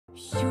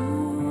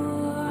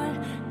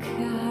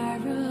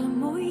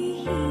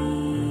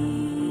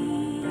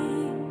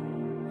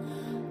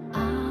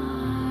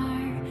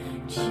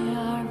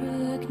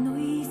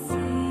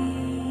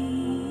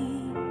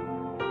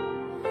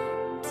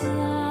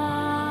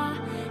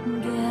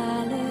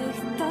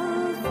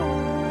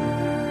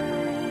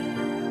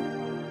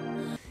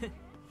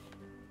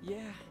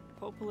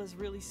Is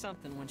really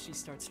something when she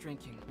starts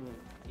drinking.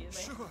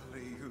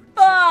 Surely you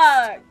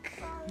Fuck!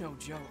 No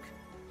joke.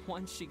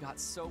 Once she got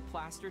so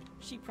plastered,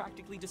 she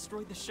practically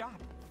destroyed the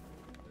shop.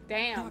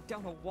 Damn. Knocked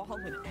down a wall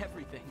and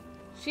everything.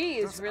 She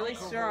is really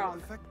alcohol strong.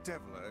 affect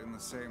Devla in the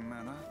same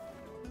manner?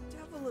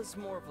 Devil is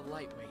more of a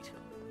lightweight.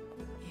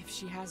 If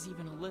she has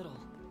even a little,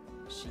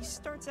 she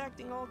starts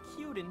acting all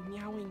cute and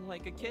meowing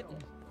like a kitten.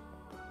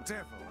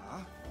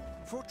 Devla?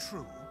 For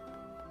true?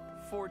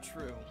 For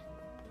true.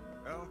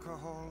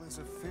 Alcohol is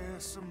a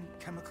fearsome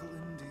chemical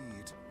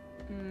indeed.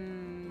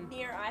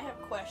 Nier, I have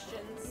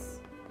questions.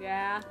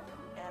 Yeah.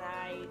 And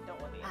I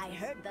don't want to I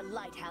heard the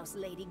lighthouse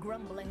lady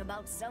grumbling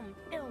about some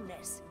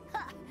illness.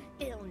 Ha!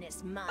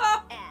 Illness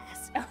my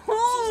ass.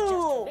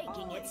 Oh! She's just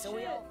faking it so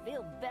we all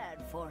feel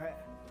bad for her.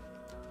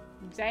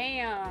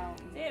 Damn.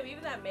 Damn,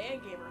 even that man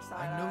gave her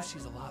side I know eye.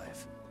 she's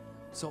alive,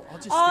 so I'll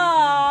just stay here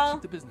and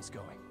keep the business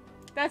going.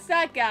 That's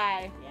that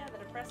guy. Yeah, the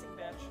depressing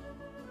bitch.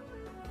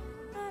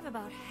 I've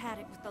about had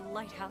it with the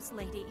lighthouse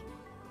lady.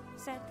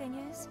 Sad thing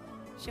is,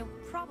 she'll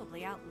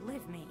probably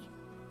outlive me.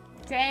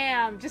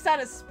 Damn, just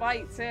out of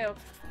spite too.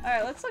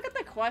 Alright, let's look at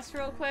the quest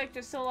real quick,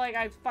 just so like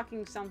I have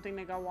fucking something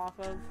to go off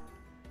of.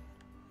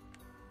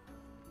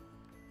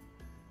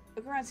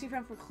 Look around, see if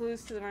I'm for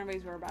clues to the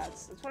runaways'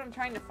 whereabouts. That's what I'm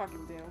trying to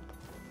fucking do.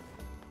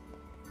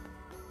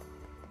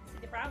 See,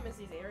 the problem is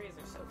these areas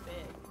are so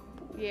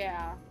big.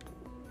 Yeah.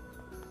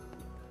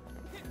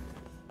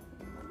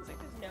 Looks like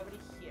there's nobody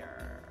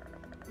here.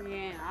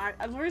 Yeah,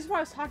 the reason why I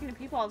was talking to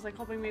people, I was like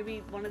hoping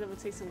maybe one of them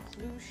would say some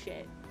clue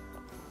shit.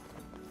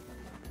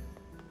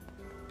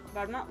 But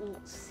I'm not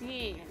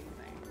seeing anything.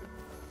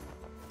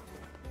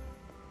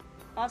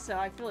 Also,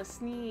 I feel a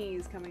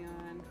sneeze coming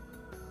on.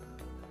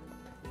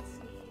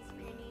 Sneeze,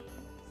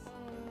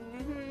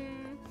 greenies.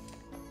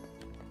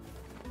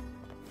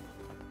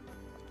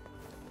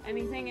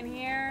 Anything in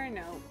here?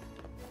 Nope.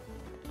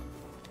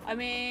 I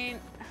mean...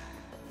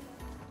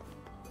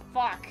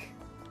 Fuck.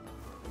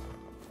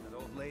 That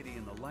old lady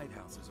in the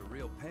lighthouse is a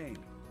real pain.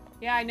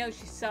 Yeah, I know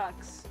she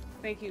sucks.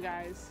 Thank you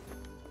guys.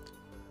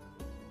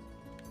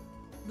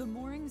 The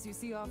moorings you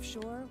see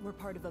offshore were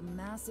part of a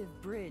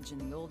massive bridge in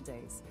the old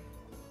days.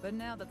 But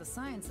now that the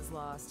science is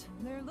lost,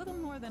 they're little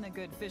more than a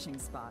good fishing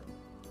spot.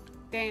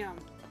 Damn.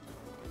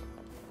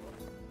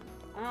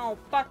 I don't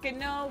fucking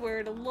know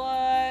where to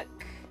look.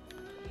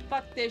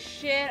 Fuck this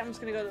shit. I'm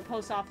just gonna go to the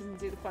post office and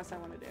do the quest I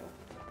want to do.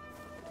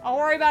 I'll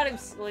worry about him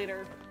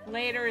later.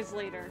 Later is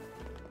later.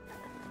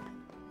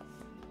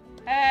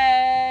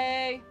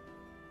 Hey!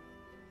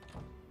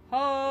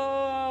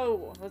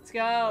 Ho! Let's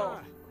go.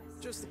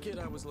 Just the kid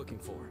I was looking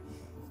for.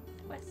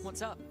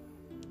 What's up?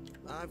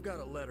 I've got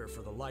a letter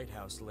for the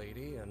lighthouse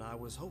lady, and I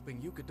was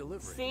hoping you could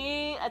deliver it.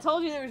 See? I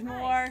told you there was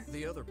more.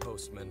 The other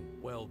postmen,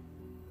 well,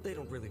 they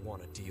don't really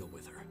want to deal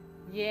with her.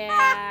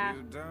 Yeah.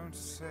 You don't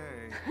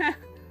say.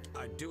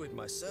 I'd do it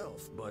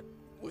myself, but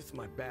with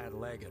my bad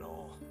leg and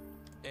all.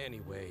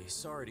 Anyway,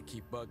 sorry to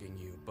keep bugging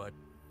you, but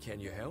can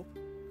you help?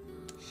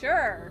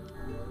 Sure.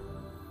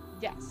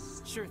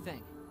 Yes. Sure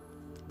thing.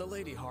 The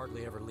lady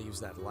hardly ever leaves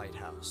that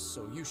lighthouse,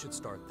 so you should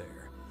start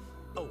there.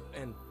 Oh,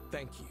 and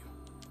thank you.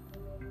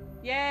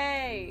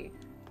 Yay!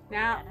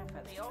 Now,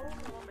 For the old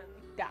woman.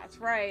 that's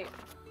right.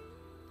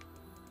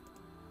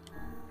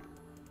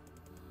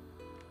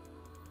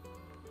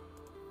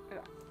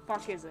 Where the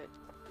fuck is it?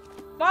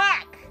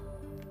 Fuck!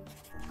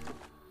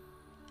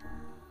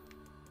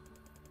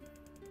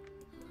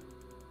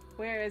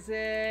 Where is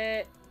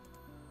it?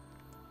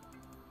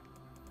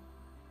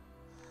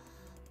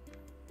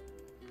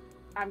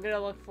 I'm gonna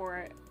look for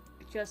it,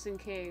 just in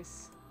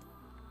case.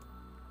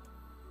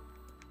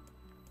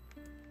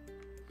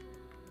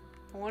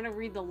 I want to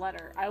read the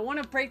letter. I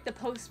want to break the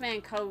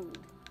postman code.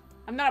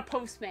 I'm not a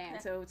postman,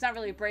 so it's not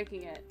really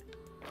breaking it.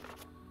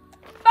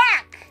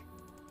 Fuck!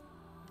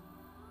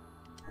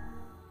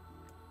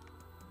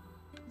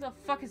 Who the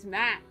fuck is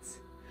Matt?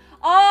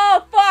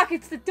 Oh, fuck!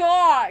 It's the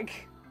dog!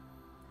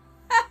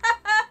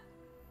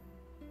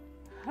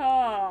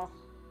 Oh.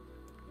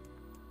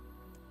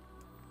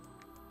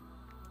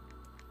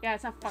 Yeah,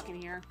 it's not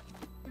fucking here.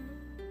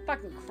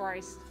 Fucking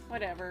Christ.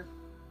 Whatever.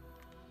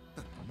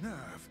 The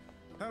nerve!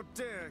 How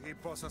dare he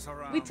boss us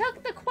around? We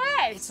took the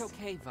quest! It's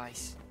okay,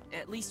 Vice.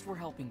 At least we're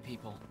helping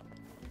people.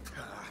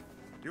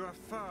 You are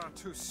far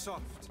too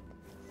soft.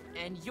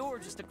 And you're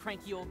just a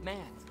cranky old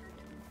man.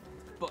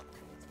 Book.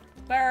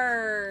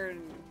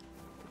 Burn.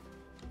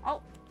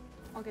 Oh,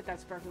 I'll get that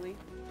sparkly.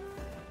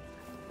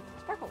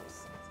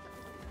 Sparkles.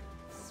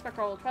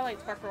 Sparkle. Twilight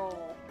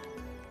sparkle.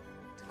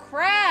 It's a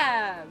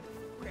crab.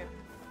 Crib.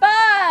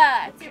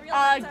 Fuck! Material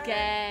inside.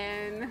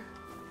 Again.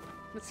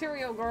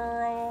 Material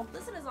girl.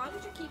 Listen, as long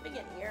as you're keeping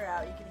an ear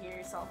out, you can hear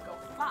yourself go,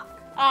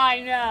 fuck. I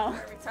know.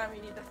 Every time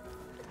you need to...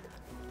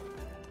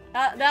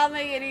 That'll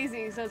make it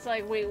easy, so it's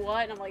like, wait,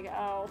 what? And I'm like,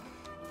 oh.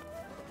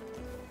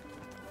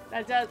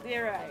 That does,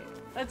 you're right.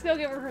 Let's go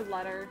give her her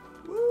letter.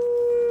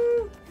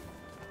 Woo!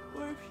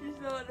 What if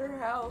she's not in her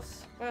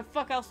house? Where the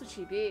fuck else would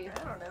she be?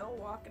 I don't know,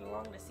 walking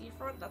along the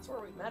seafront? That's where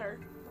we met her.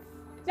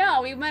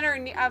 No, we met her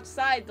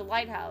outside the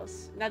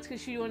lighthouse. And that's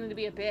because she wanted to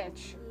be a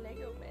bitch.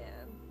 Lego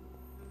man.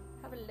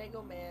 Have a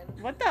Lego man.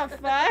 What the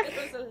fuck?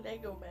 It was a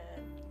Lego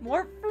man.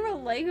 More for a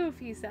Lego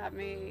piece at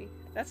me.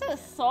 That's an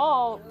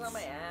assault. It was on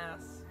my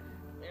ass.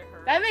 It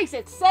hurt. That makes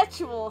it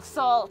sexual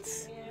assault.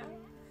 Yeah.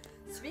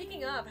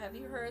 Speaking of, have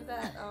you heard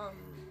that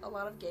a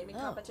lot of gaming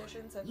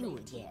competitions have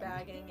made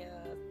teabagging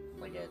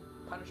like a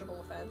punishable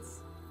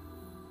offense?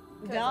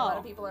 Because a lot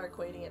of people are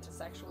equating it to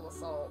sexual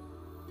assault.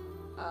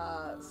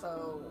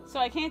 So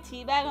I can't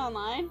teabag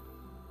online?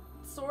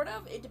 Sort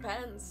of. It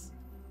depends.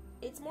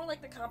 It's more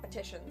like the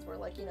competitions where,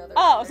 like, you know.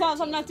 Oh, so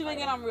I'm not doing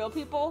it on real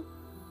people?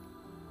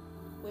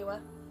 Wait,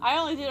 what? I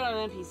only do it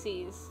on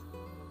NPCs.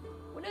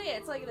 Well, no, yeah,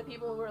 it's like the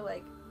people who are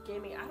like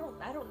gaming.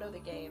 I don't know the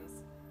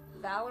games.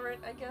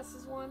 Valorant, I guess,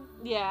 is one.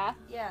 Yeah.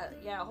 Yeah.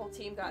 A whole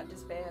team got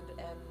disbanded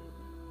and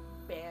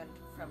banned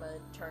from a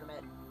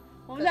tournament.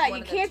 Well, no,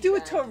 you can't do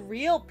it to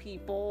real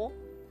people.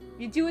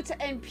 You do it to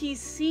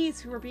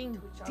NPCs who are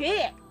being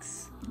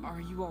dicks.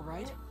 Are you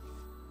alright?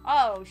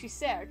 Oh, she's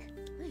sick.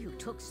 You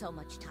took so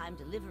much time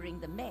delivering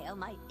the mail,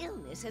 my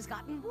illness has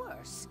gotten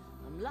worse.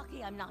 I'm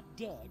lucky I'm not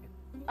dead.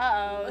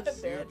 Uh-oh.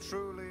 You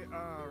truly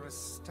are a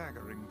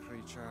staggering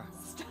creature.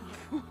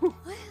 Well,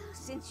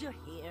 since you're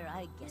here,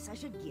 I guess I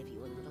should give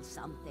you a little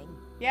something.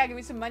 Yeah, give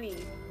me some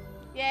money.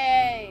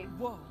 Yay.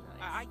 Whoa,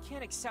 I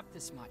can't accept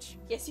this much.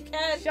 Yes, you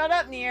can. Shut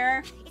up,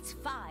 Nier. It's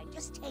fine,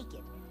 just take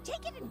it.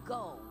 Take it and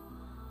go.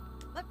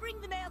 But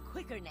bring the mail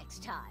quicker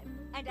next time,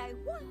 and I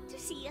want to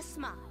see a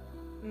smile.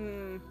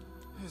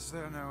 Is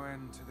there no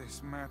end to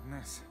this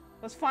madness?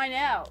 Let's find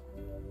out.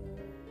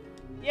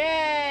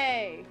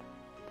 Yay!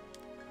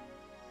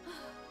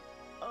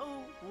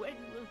 Oh, when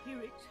will he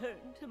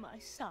return to my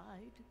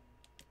side?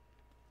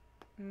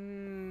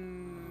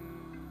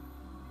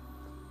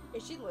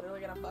 Is she literally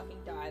gonna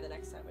fucking die the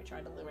next time we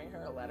try delivering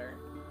her a letter?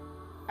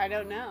 I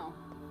don't know.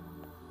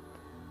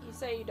 You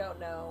say you don't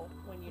know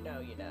when you know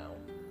you know.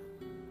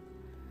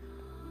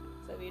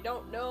 So if you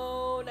don't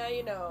know, now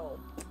you know.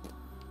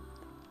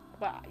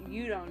 But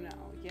you don't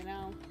know, you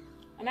know?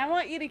 And I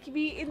want you to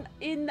be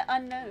in the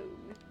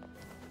unknown.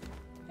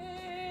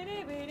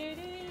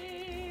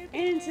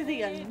 Into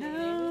the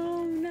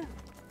unknown.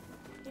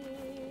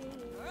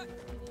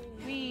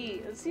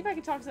 Let's see if I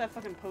can talk to that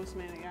fucking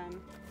postman again.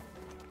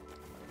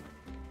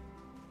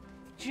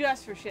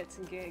 Just for shits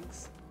and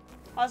gigs.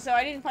 Also,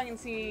 I didn't fucking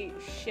see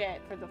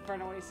shit for the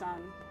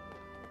Fernaway-san.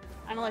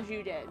 Unless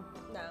you did.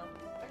 No.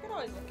 I can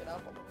always look it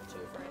up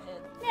too for a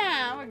hint.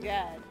 Yeah, we're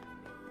good.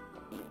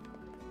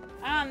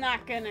 I'm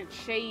not gonna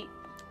cheat.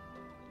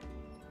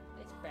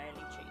 It's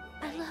barely cheating.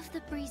 I love the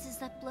breezes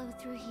that blow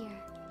through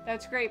here.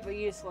 That's great, but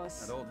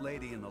useless. That old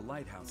lady in the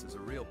lighthouse is a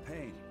real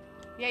pain.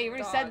 Yeah, you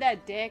already said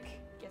that, dick.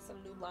 Get some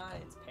new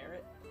lines,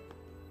 parrot.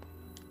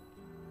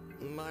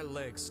 My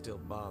leg's still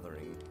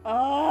bothering.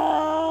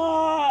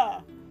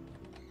 Ah!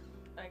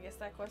 I guess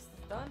that quest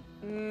is done.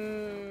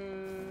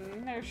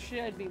 There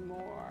should be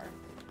more.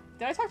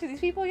 Did I talk to these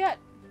people yet?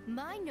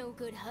 My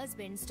no-good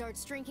husband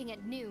starts drinking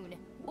at noon.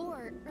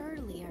 Or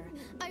earlier.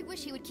 I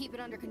wish he would keep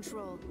it under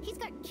control. He's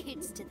got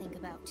kids to think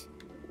about.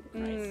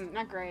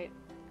 Not great.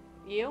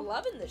 You?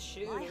 Loving the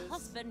shoes. My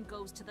husband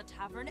goes to the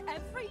tavern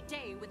every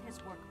day with his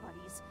work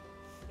buddies.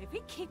 If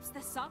he keeps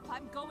this up,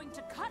 I'm going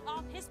to cut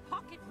off his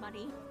pocket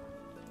money.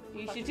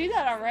 You should do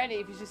that already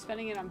if he's just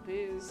spending it on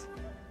booze.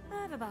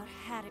 I've about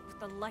had it with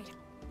the light.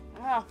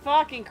 Oh,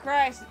 fucking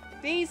Christ.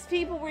 These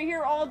people were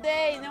here all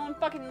day and no one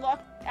fucking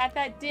looked at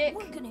that dick.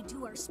 We're gonna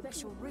do our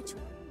special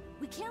ritual.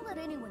 We can't let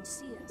anyone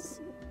see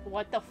us.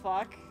 What the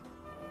fuck?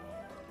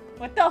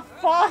 What the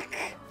fuck?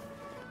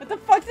 What the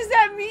fuck does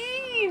that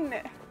mean?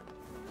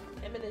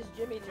 Him and his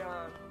Jimmy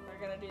John are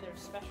gonna do their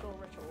special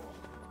ritual.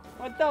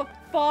 What the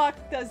fuck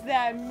does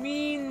that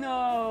mean,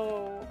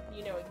 though?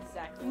 You know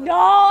exactly. No,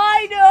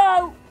 I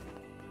know!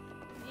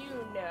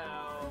 You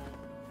know.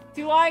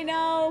 Do I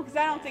know? Because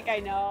I don't think I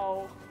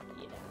know.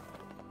 You know.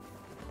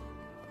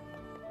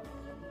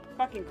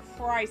 Fucking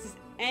Christ. Is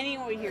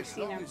anyone here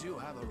seen him? As long as you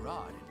have a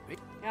rod and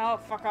Oh,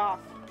 fuck off.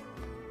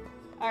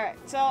 Alright,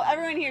 so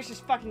everyone here is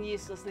just fucking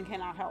useless and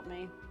cannot help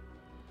me.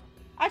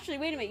 Actually,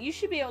 wait a minute. You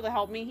should be able to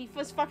help me. He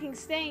was fucking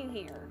staying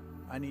here.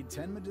 I need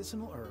 10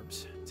 medicinal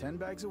herbs, 10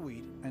 bags of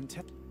wheat, and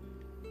 10...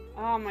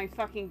 Oh my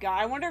fucking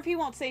god. I wonder if he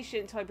won't say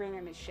shit until I bring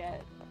him his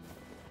shit.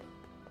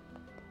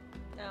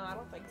 No, I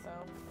don't think so.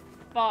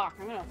 Fuck.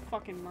 I'm gonna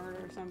fucking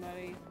murder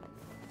somebody.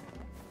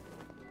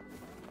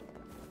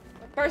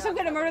 First I'm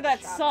gonna murder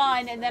that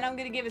son, and then I'm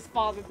gonna give his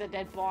father the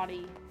dead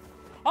body.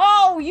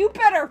 Oh, you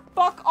better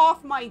fuck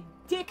off my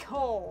dick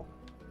hole.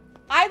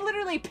 I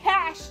literally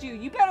passed you.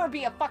 You better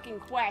be a fucking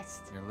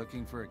quest. You're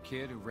looking for a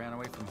kid who ran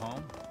away from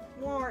home?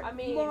 Mort. I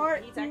mean,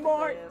 Mort. he technically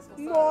Mort. is.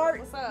 Mort.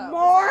 What's up?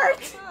 Mort.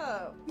 What's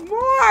up?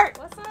 Mort.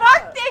 What's up?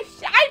 Fuck this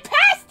shit. I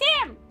passed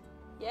him.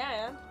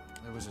 Yeah.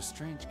 There was a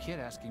strange kid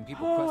asking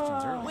people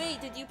questions earlier. Wait,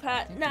 did you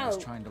pass? He No. was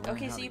trying to learn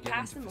Okay, how so to you get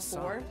passed into him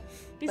before.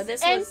 facade. But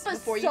this And was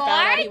before you facade?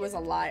 found out he was a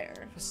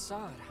liar.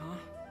 Facade, huh?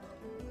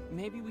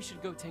 Maybe we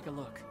should go take a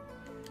look.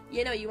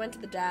 You know, you went to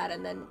the dad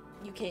and then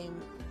you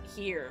came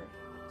here.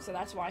 So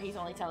that's why he's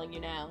only telling you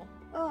now.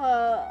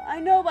 I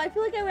know, but I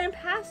feel like I ran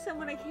past him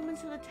when I came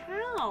into the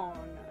town.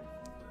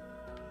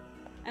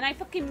 And I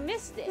fucking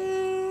missed it.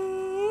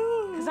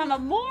 Because I'm a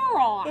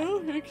moron. I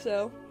don't think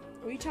so.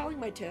 Were you telling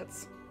my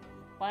tits?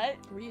 What?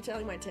 Were you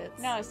telling my tits?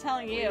 No, I was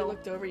telling When you. you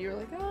looked over, you were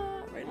like,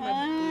 ah, right in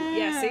my boob.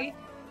 Yeah, see?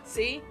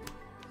 See?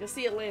 You'll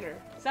see it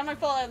later. It's not my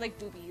fault I like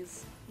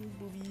boobies.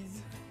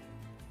 Boobies.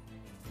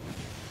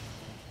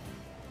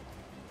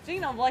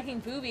 Speaking of liking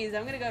boobies,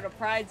 I'm gonna go to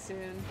Pride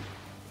soon.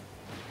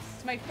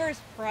 It's my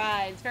first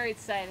Pride. It's very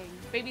exciting.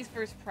 Baby's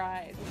first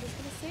Pride. I was just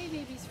gonna say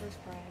baby's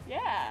first Pride.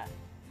 Yeah.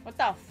 What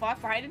the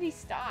fuck? Why did he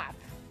stop?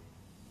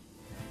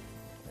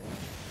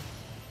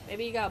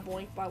 Maybe he got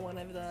boinked by one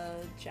of the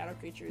shadow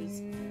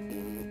creatures.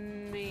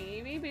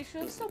 Maybe, but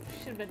she still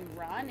should have been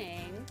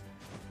running.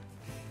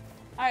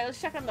 Alright, let's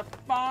check on the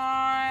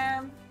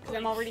farm. Because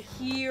I'm already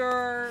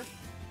here.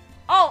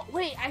 Oh,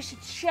 wait, I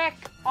should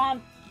check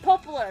on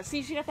Popola. See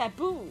if she got that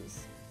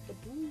booze. The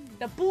booze.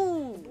 The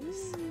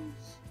booze.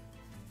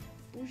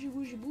 Bougie,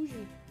 bougie,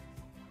 bougie.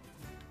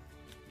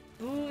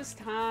 Booze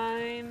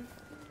time.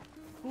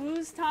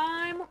 Booze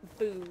time.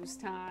 Booze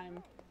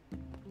time.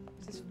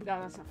 Just, no,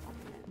 that's not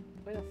fucking it.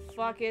 Where the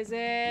fuck is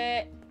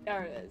it?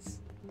 There it is.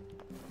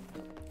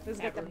 This has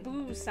got the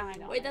booze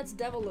sign on. Wait, that's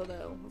Devila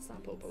though. That's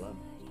not Popola.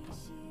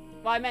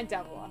 Well, I meant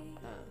Devila.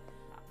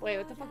 Wait,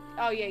 what the fuck?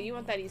 Oh yeah, you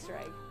want that Easter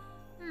egg.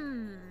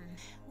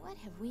 What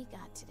have we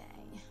got today?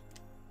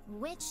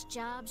 Which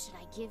job should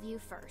I give you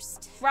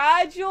first?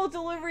 Fragile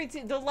delivery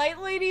to the Light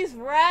Lady's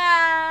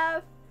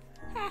wrath.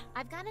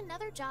 I've got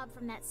another job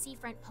from that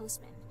seafront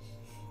postman.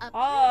 Oh.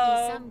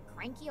 Apparently some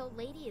cranky old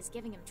lady is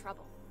giving him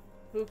trouble.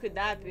 Who could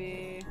that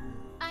be?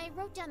 I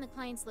wrote down the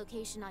client's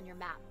location on your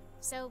map,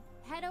 so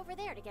head over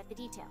there to get the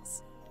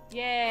details.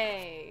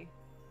 Yay.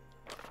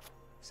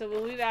 So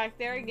we'll be back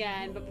there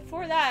again, but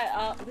before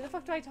that, who the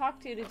fuck do I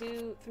talk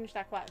to finish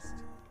that quest?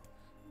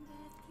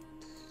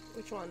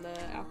 Which one? The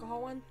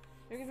alcohol one?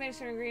 You're gonna make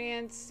certain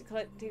ingredients,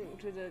 collecting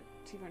to the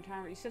secret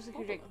timer. You still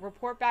secure drink.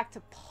 Report back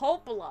to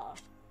Popola.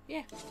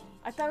 Yeah.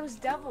 I thought it was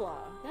Devila.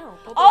 No,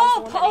 Popola's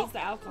the one that needs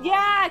the alcohol.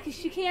 Yeah, because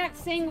she can't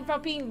sing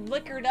without being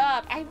liquored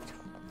up. I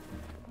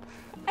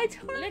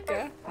totally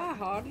Liquor? I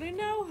hardly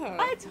know her.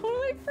 I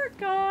totally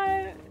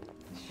forgot.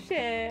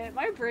 Shit,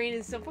 my brain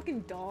is so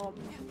fucking dumb.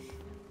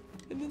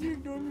 And then you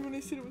ignore me when I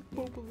said it was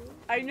Popola.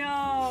 I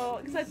know,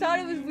 because I thought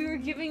it was we were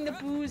giving the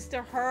booze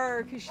to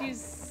her because she's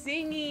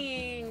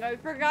singing. I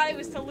forgot it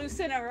was to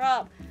loosen her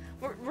up.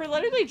 We're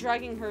literally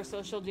drugging her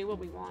so she'll do what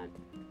we want.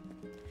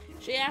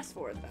 She asked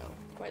for it though,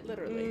 quite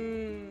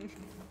literally.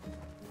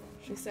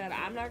 She said,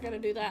 I'm not gonna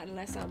do that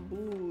unless I'm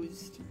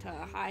boozed to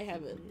high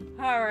heaven.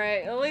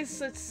 Alright, at least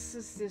let's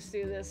just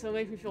do this. It'll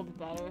make me feel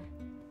better.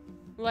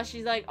 Unless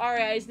she's like,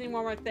 alright, I just need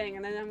one more thing,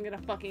 and then I'm gonna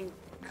fucking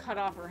cut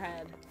off her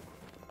head.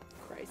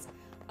 Christ.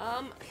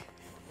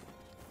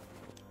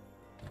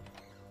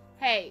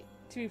 Hey,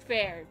 to be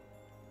fair.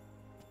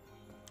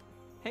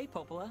 Hey,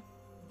 Popola.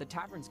 The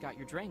tavern's got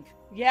your drink.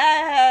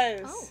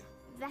 Yes! Oh,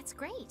 that's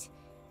great.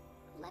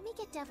 Let me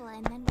get Devila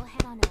and then we'll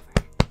head on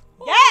over.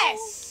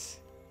 Yes!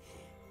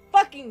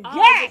 Fucking Oh,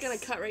 yes! they're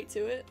gonna cut right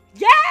to it?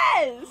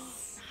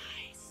 Yes!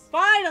 Nice.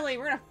 Finally,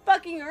 we're gonna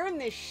fucking earn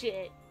this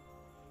shit.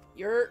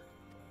 You're...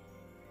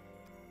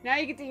 Now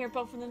you get to hear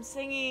both of them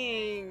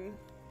singing.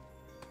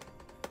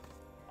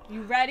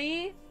 You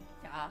ready?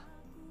 Yeah.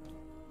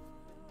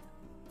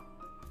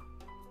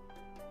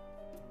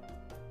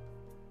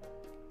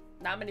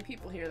 Not many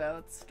people here though,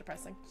 it's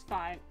depressing. It's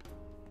fine.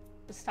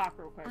 Let's talk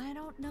real quick. I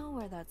don't know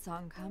where that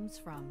song comes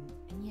from,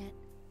 and yet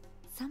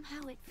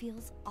somehow it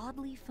feels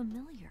oddly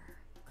familiar.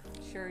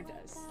 Sure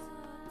does.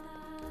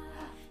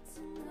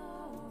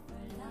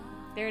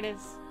 There it is.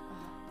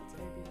 Oh, it's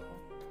very beautiful.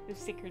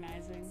 It's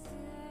synchronizing.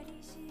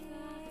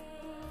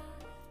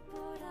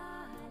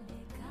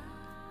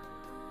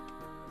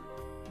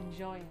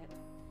 Enjoy it.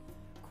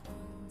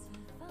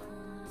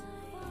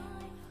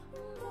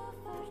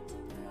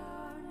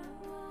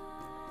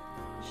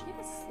 Does she have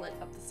a slit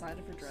up the side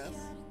of her dress?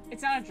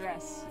 It's not a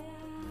dress.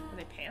 Are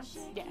they pants?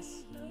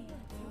 Yes.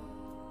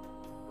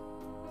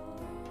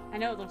 I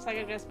know it looks like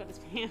a dress, but it's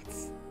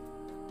pants.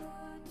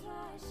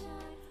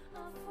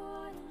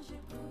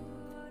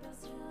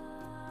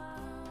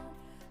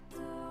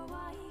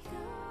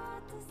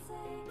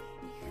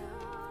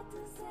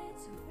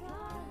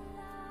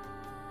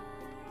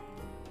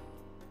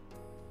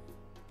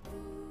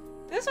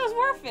 This was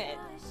worth it.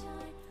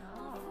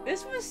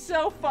 This was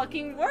so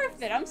fucking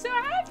worth it. I'm so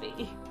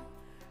happy.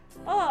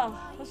 Oh,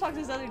 let's talk to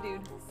this other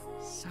dude.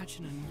 Such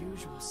an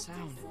unusual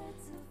sound.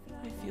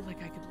 I feel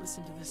like I could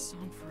listen to this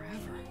song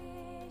forever.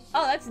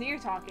 Oh, that's Nier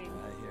talking.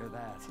 I hear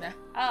that. Yeah.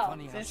 Oh.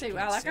 Funny how I she say, can't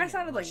wow, that sing guy it,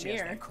 sounded but like she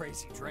has Nier. that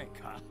crazy drink,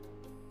 huh?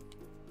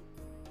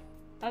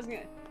 I was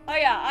gonna. Oh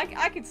yeah,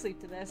 I could sleep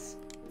to this.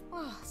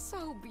 Oh,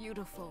 so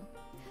beautiful.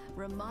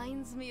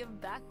 Reminds me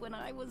of back when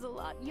I was a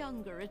lot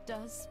younger, it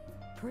does.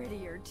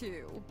 Prettier,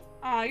 too.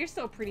 Oh, you're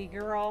still a pretty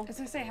girl. I was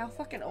gonna say, how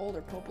fucking old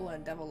are Popola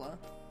and Devila?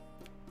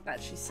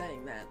 That she's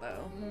saying that,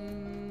 though.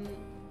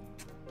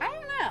 I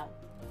don't know.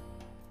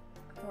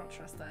 I don't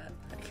trust that.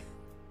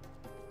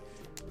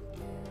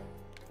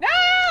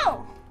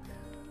 No!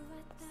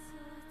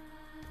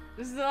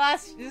 This is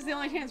the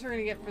only chance we're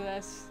gonna get for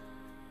this.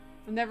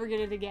 We'll never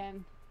get it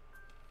again.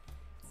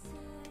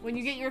 When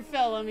you get your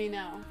fill, let me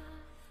know.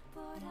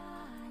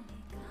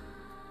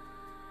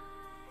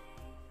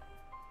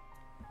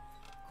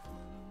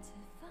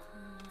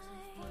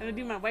 I'm gonna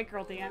do my white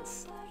girl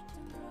dance.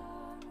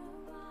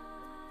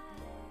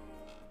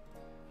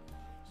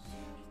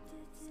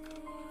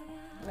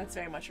 That's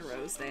very much a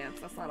Rose dance.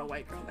 That's not a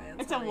white girl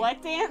dance. It's a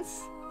what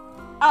dance?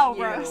 Oh,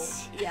 You.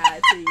 Rose. Yeah,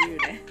 it's a you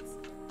dance.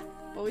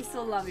 But we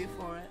still love you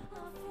for it.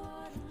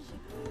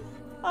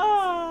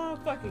 Oh,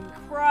 fucking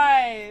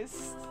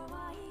Christ.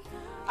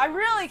 I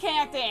really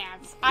can't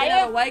dance. I know,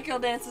 don't. white girl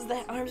dance is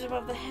the arms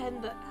above the head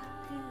and the,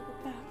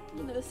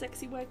 you know, the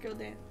sexy white girl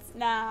dance.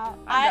 Nah,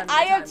 I've done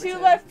I it a have time or 2 two.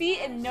 left feet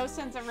and no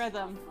sense of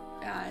rhythm.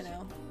 Yeah, I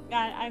know.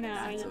 I know.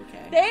 That's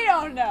okay. They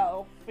don't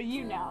know, but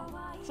you know.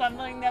 So I'm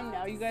letting them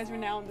know. You guys are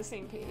now on the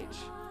same page.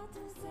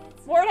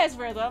 Ward has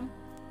rhythm.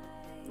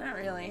 Not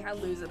really. I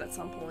lose it at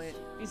some point.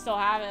 You still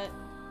have it.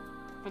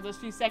 For those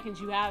few seconds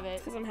you have it.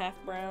 Because I'm half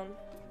brown.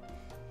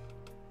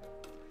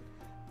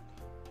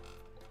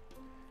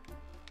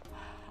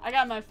 I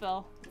got my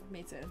fill.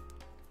 Me too.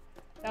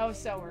 That was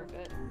so worth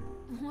it.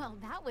 Well,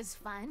 that was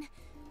fun.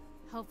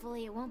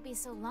 Hopefully it won't be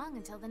so long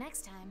until the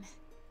next time.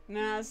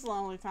 Nah, it's a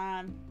lonely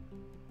time.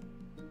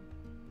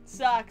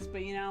 Sucks,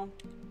 but you know,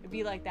 it'd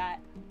be like that.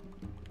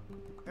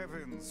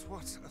 Heavens,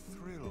 what a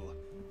thrill.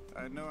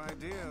 I had no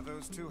idea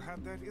those two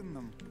had that in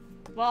them.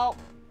 Well,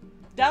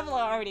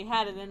 Devila already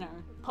had it in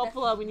her.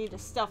 Popola, we need to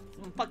stuff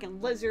some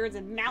fucking lizards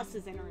and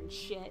mouses in her and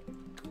shit.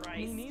 Christ.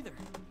 Me neither.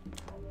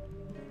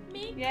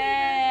 Me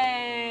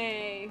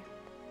Yay!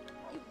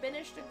 You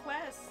finished a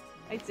quest.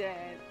 I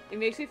did. It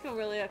makes me feel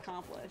really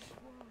accomplished.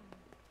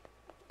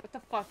 What the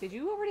fuck? Did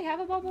you already have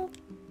a bubble?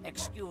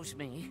 Excuse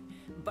me,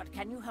 but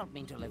can you help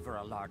me deliver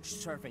a large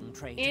serving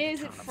tray to Is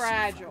the it town of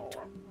fragile?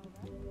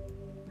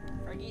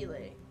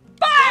 Fragile.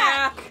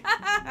 Fuck!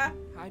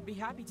 I'd be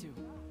happy to.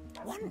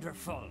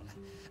 Wonderful.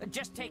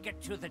 Just take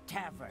it to the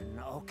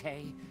tavern,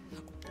 okay?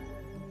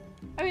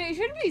 I mean, it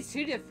shouldn't be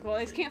too difficult.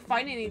 I just can't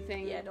find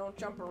anything. Yeah, don't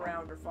jump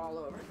around or fall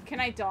over. Can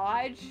I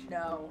dodge?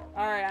 No.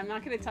 Alright, I'm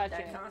not gonna touch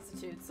That it.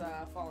 constitutes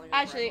falling over.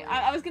 Actually,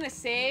 I was gonna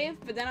save,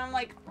 but then I'm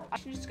like, I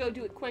should just go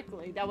do it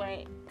quickly. That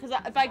way, because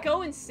if I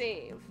go and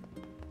save,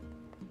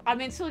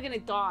 I'm instantly gonna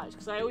dodge,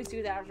 because I always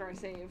do that after I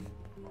save.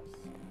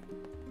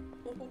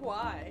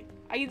 Why?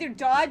 I either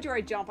dodge or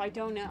I jump, I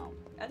don't know.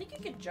 I think you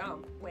can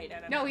jump. Wait, I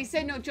don't know. No, he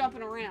said no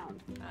jumping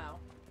around. Oh.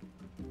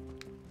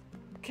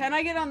 Can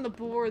I get on the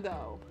board,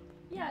 though?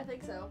 Yeah, I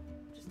think so.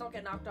 Just don't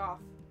get knocked off.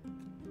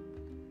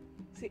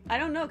 See, I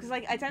don't know, because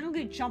like, I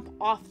technically jump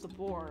off the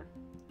board.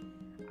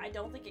 I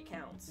don't think it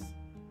counts.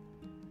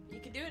 You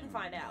can do it and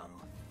find out.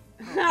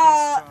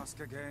 Task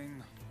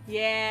again.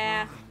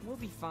 Yeah. We'll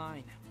be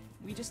fine.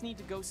 We just need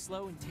to go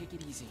slow and take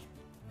it easy.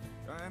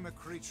 I am a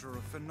creature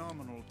of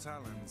phenomenal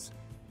talents,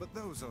 but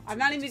those are I'm too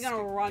not even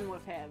gonna run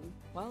with him.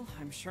 Well,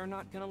 I'm sure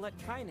not gonna let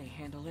Kaine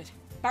handle it.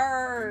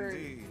 Bird!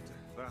 Indeed.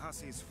 The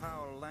hussy's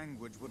foul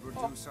language would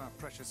reduce our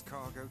precious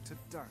cargo to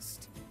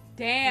dust.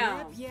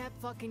 Damn. Yep,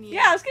 fucking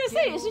Yeah, I was gonna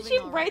say, isn't she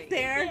right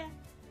there? Yeah.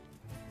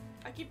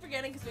 I keep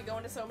forgetting because we go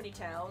into so many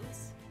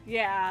towns.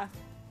 Yeah.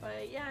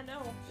 But yeah,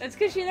 no. That's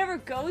because she never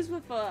goes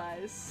with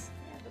us.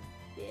 Yeah,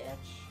 the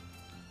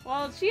bitch.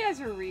 Well, she has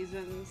her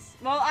reasons.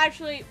 Well,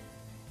 actually,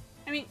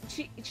 I mean,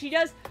 she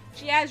does.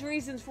 She has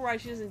reasons for why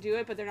she doesn't do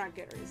it, but they're not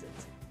good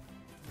reasons.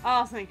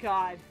 Oh, thank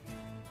God.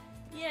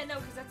 Yeah, no,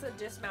 because that's a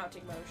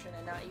dismounting motion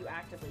and not you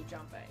actively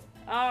jumping.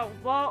 Oh,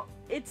 well,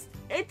 it's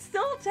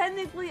still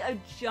technically a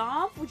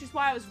jump, which is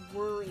why I was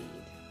worried.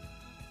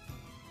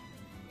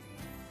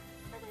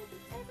 But I do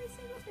every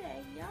single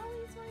day. He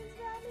always worries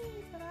about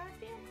me, but I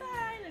feel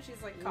fine. And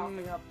she's like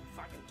coughing up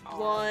fucking tar.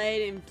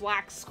 Blood and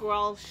black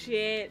squirrel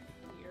shit.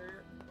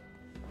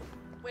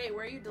 Wait,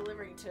 where are you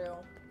delivering to?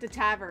 The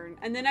tavern.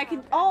 And then I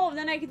can, oh,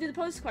 then I can do the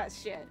post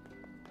quest shit.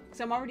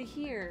 So I'm already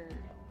here.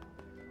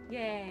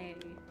 Yay.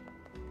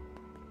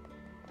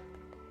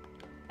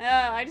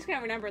 I just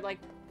can't remember, like,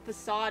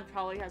 Facade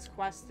probably has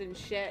quests and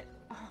shit.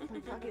 Oh, my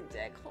fucking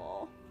dick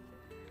hole.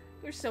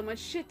 There's so much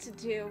shit to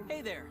do.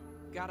 Hey there.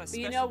 Got a But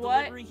special you know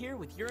what? delivery here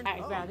with your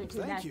I'd rather do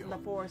thank that you. than the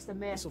Forest of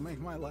Mist. This will make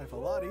my life a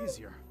lot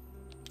easier.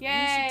 You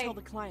Yay! should tell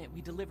the client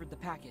we delivered the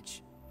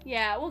package.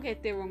 Yeah, we'll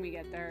get there when we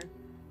get there.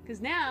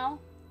 Because now,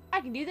 I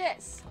can do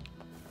this.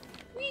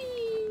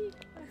 Whee!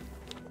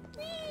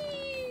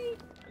 Whee!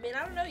 I mean,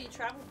 I don't know, you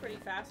travel pretty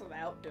fast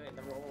without doing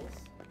the rolls.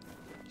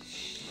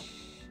 Shh.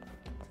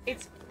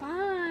 It's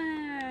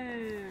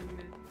fun.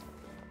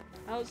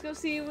 Now let's go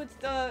see what's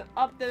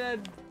up the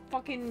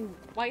fucking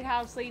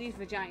lighthouse lady's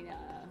vagina.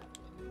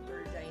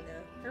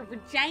 Her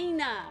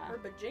vagina. Her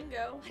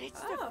bajingo. But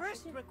it's the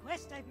first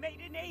request I've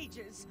made in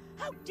ages.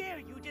 How dare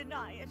you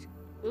deny it?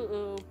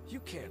 Uh-oh.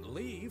 You can't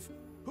leave.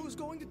 Who's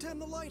going to tend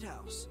the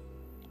lighthouse?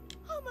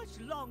 How much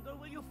longer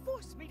will you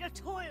force me to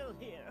toil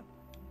here?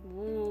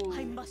 Ooh.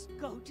 I must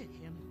go to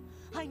him.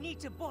 I need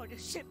to board a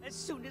ship as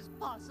soon as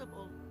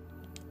possible.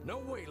 No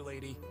way,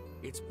 lady.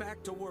 It's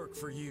back to work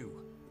for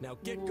you. Now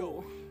get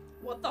going.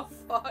 What the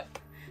fuck?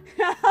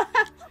 Yeah,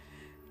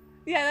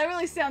 that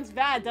really sounds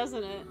bad,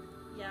 doesn't it?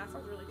 Yeah, that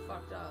sounds really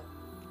fucked up.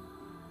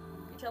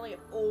 You're telling an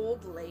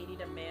old lady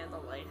to man the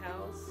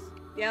lighthouse?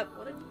 Yep.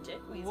 What a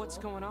dick weasel. What's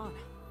going on?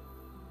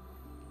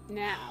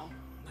 Now.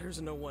 There's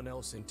no one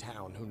else in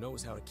town who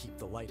knows how to keep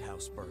the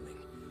lighthouse burning.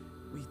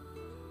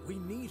 We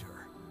need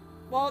her.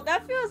 Well,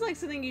 that feels like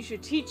something you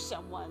should teach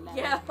someone then.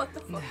 Yeah, what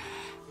the fuck?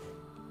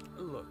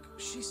 Look,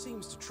 she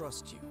seems to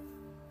trust you.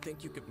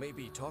 Think you could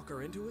maybe talk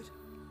her into it?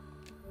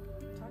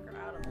 Talk her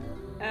out of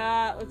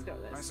it. Let's go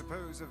with this. I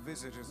suppose a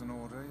visit is in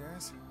order,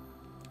 yes?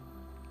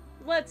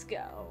 Let's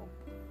go.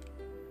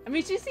 I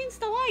mean, she seems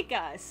to like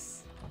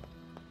us.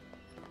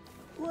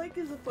 Like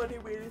is a funny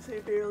way to say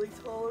barely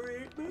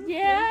tolerate me.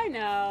 Yeah, I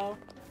know.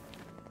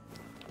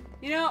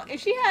 You know,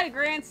 if she had a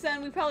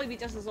grandson, we'd probably be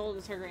just as old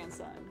as her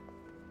grandson.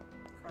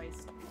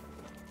 Christ.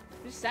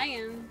 Just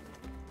saying.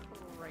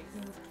 Christ.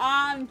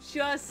 I'm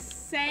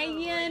just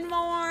saying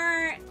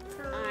more.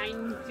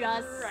 I'm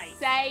just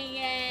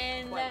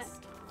saying.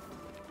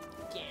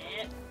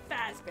 Get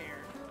Fazbear.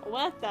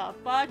 What the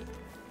fuck?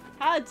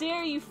 How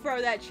dare you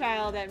throw that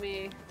child at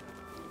me?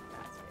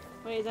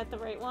 Wait, is that the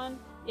right one?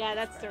 Yeah,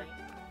 that's the right.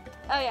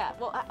 Oh yeah,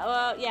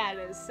 well, yeah it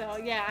is. So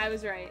yeah, I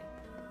was right.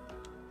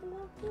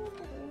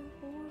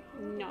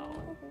 No.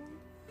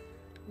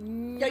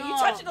 Yo, you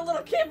touching a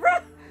little kid, bro?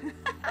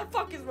 What the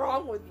fuck is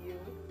wrong with you?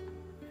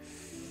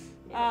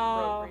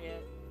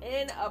 Inappropriate.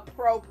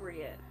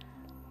 Inappropriate.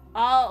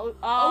 Oh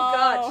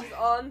god, she's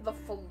on the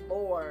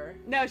floor.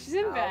 No, she's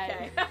in bed.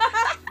 Okay.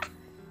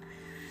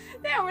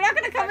 No, we're not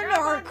gonna come into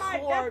her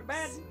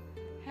corpse.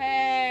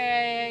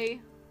 Hey.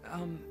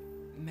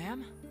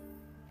 Ma'am?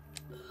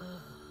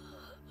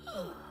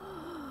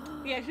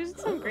 Yeah, she doesn't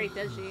sound great,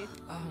 does she?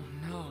 Oh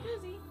no.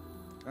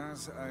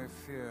 As I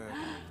feared,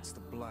 it's the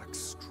black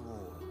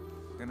straw.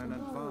 In an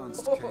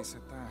advanced case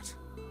at that.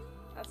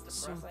 That's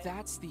So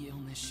that's the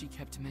illness she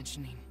kept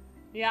mentioning.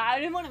 Yeah, I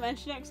didn't want to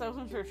mention it because I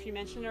wasn't sure if she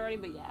mentioned it already,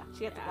 but yeah,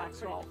 she had the black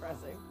straw.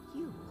 Depressing.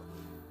 You.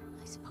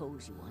 I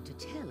suppose you want to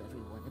tell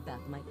everyone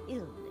about my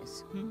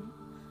illness, hmm?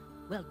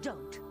 Well,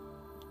 don't.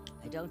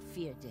 I don't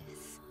fear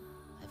death.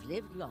 I've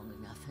lived long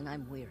enough and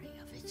I'm weary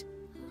of it.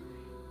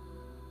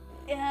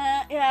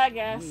 Yeah, I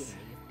guess.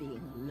 Weary of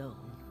being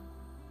alone.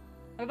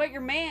 What about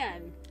your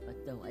man?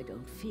 But though I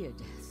don't fear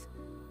death,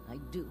 I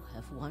do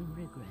have one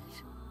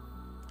regret.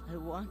 I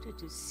wanted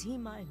to see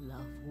my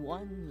love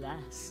one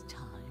last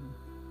time.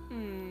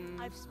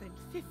 I've spent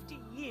 50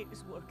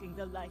 years working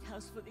the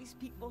lighthouse for these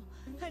people,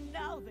 and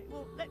now they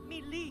won't let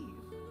me leave.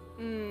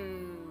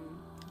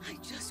 I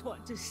just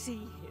want to see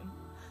him.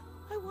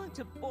 I want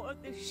to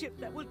board the ship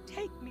that will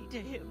take me to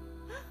him.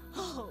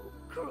 Oh,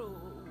 cruel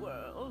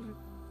world.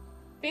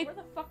 Where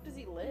the fuck does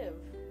he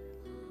live?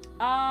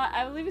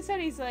 I believe it said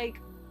he's like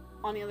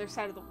on the other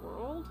side of the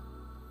world,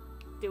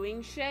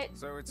 doing shit.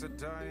 So it's a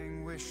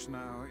dying wish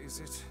now, is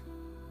it?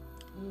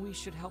 We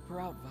should help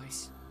her out,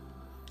 Vice.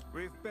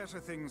 We've better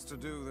things to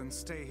do than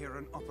stay here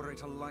and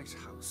operate a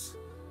lighthouse.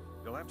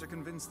 You'll have to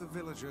convince the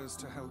villagers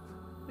to help.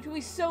 Which will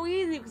be so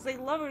easy because they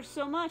love her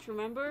so much,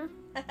 remember?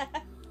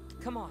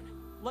 Come on,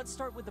 let's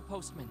start with the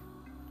postman.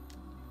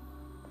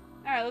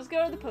 Alright, let's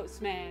go to the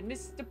postman.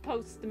 Mr.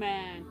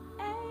 Postman.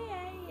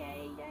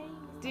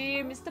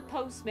 Dear Mr.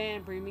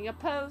 Postman, bring me a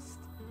post.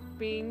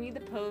 Bring me the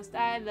post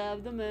I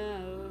love the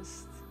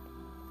most.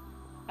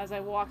 As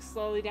I walk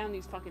slowly down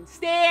these fucking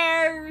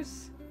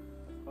stairs.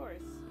 Of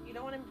course. You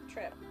don't want him to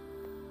trip.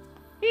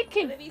 He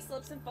can. What if he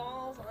slips and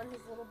falls on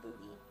his little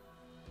booty?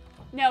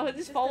 No, he'll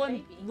just fall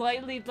and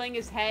lightly bang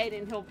his head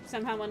and he'll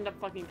somehow end up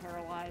fucking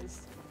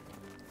paralyzed.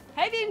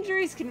 Head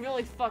injuries can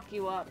really fuck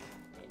you up.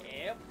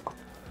 Yep.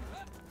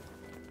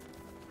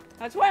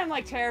 That's why I'm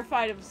like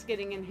terrified of just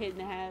getting hit in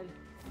the head.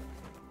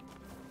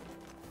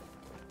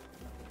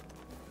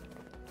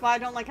 That's why I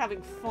don't like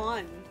having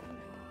fun.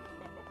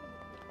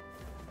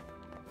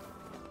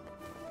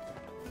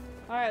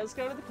 Alright, let's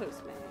go to the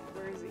postman.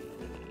 Where is he?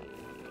 There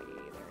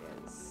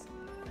he is.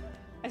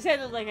 I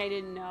said it like I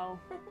didn't know.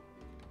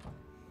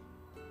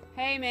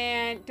 Hey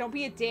man, don't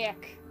be a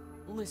dick.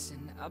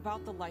 Listen,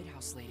 about the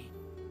lighthouse lady.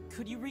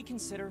 Could you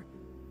reconsider?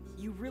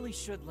 You really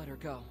should let her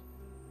go.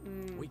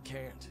 We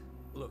can't.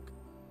 Look,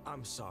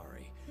 I'm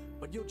sorry,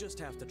 but you'll just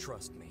have to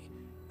trust me.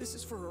 This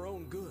is for her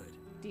own good.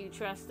 Do you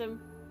trust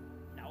him?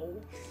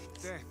 No.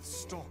 Death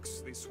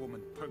stalks this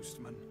woman,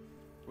 postman.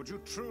 Would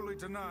you truly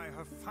deny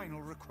her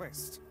final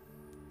request?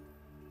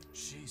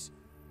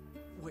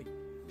 Wait,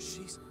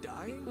 she's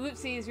dying?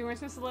 Oopsies, we weren't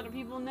supposed to let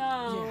people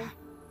know.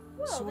 Yeah.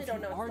 Well, So they if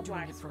don't you know are it's the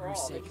doing Black it for her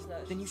Scroll, they sake, just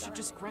know then you she's should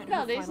just dying. grant No,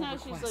 her they just final know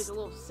she's request. like a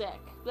little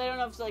sick. They don't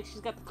know if like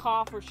she's got the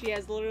cough or she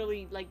has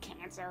literally like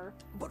cancer.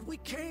 But we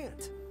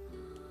can't.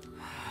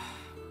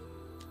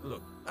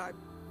 Look, I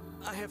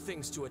have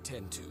things to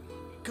attend to.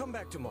 Come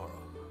back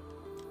tomorrow.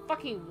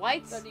 Fucking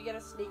whites. So do you get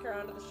to sneak her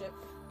onto the ship?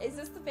 Is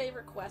this the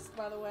favorite quest,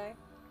 by the way?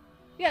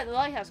 Yeah, the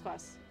lighthouse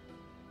quest.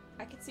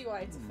 I can see why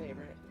it's a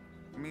favorite.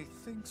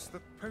 Methinks the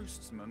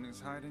postman is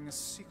hiding a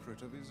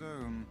secret of his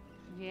own.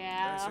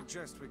 Yeah. I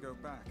suggest we go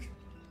back.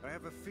 I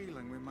have a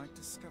feeling we might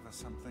discover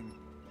something.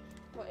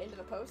 What, into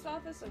the post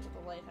office or to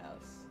the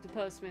lighthouse? The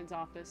postman's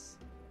office.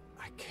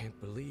 I can't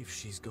believe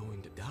she's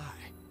going to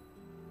die.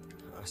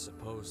 I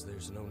suppose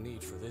there's no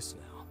need for this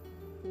now.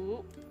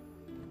 Ooh.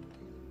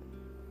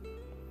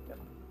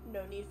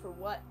 No need for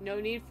what? No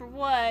need for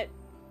what?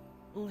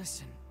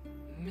 Listen,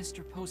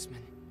 Mr.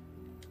 Postman.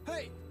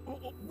 Hey,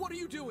 what are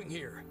you doing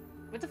here?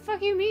 What the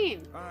fuck you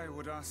mean? I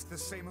would ask the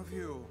same of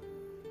you.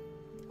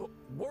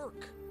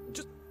 Work.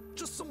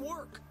 Just some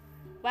work.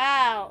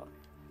 Wow.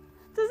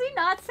 Does he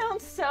not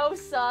sound so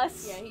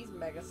sus? Yeah, he's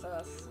mega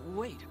sus.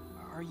 Wait,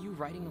 are you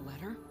writing a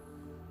letter?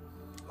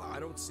 I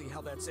don't see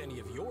how that's any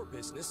of your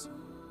business.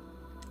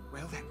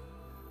 Well then,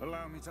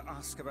 allow me to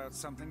ask about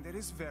something that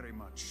is very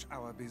much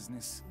our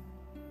business.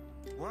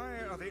 Why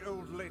are the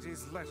old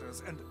lady's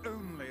letters, and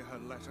only her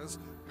letters,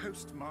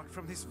 postmarked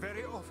from this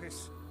very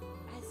office?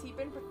 Has he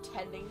been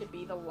pretending to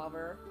be the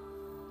lover?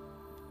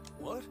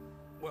 What?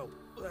 Well,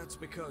 that's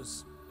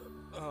because,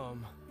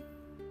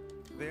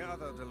 The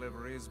other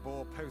deliveries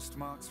bore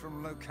postmarks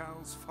from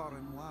locales far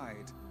and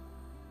wide.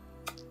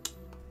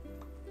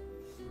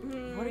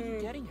 What are you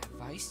getting at,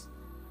 Vice?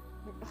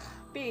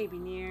 Baby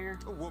Nier.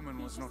 A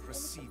woman was not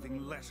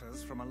receiving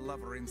letters from a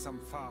lover in some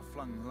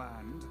far-flung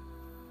land.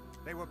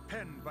 They were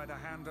penned by the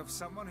hand of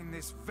someone in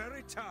this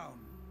very town.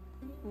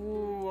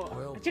 Ooh,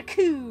 well,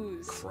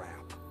 jacuzzi.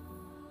 Crap.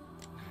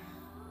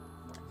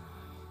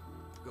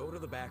 Go to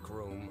the back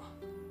room.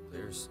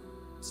 There's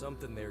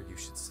something there you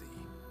should see.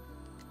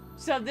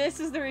 So this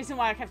is the reason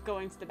why I kept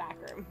going to the back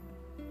room.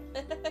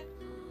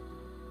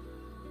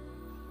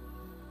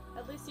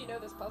 At least you know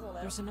this puzzle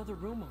now. There's another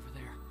room over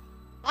there.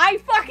 I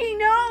fucking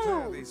know!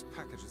 Clear these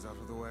packages out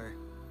of the way.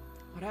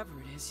 Whatever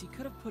it is, he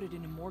could have put it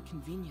in a more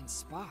convenient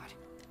spot.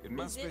 It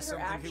must Is be it her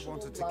something he actual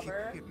wanted to keep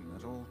lover? hidden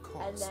at all And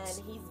costs.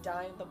 then he's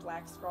dying with the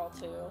Black Scroll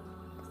too.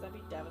 Because that'd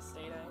be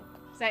devastating.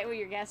 Is that what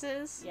your guess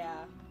is?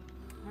 Yeah.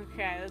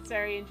 Okay, that's a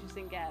very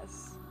interesting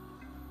guess.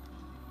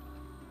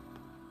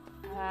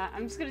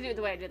 I'm just gonna do it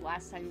the way I did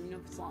last time, even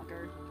if it's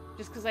longer.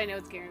 Just because I know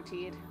it's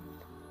guaranteed.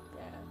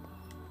 Yeah.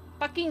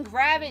 Fucking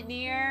grab it,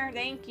 Nier.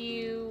 Thank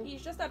you.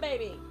 He's just a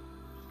baby.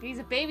 He's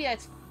a baby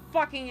that's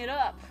fucking it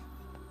up.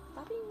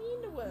 Stop being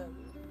mean to him.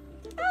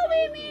 I'll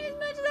be mean as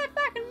much as I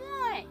fucking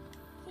want.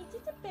 He's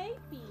just a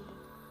baby.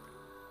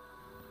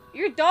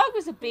 Your dog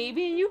was a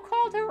baby and you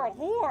called her a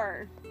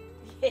whore.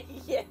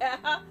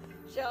 Yeah.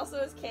 She also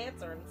has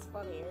cancer and it's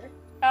funnier.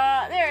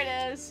 There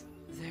it is.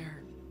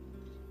 They're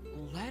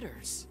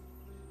letters.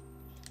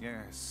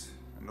 Yes,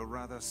 and a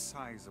rather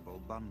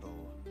sizable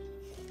bundle.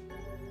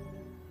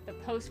 The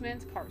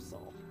postman's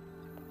parcel.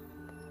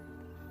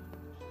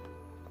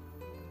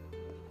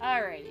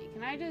 Alrighty,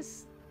 can I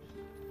just...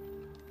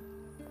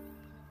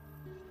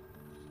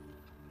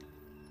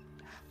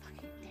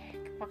 Fucking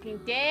dick. Fucking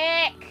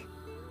dick!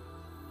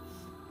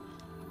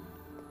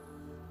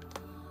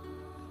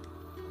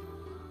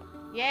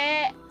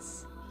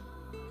 Yes!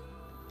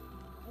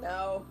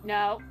 No.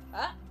 No.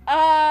 Yeah,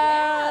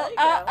 there you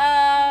go.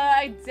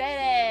 I did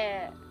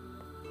it!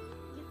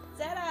 You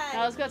did it!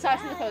 Now let's go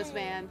talk to the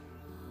postman.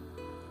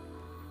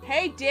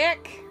 Hey,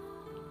 Dick!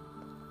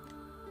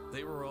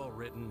 They were all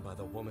written by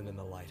the woman in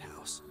the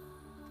lighthouse.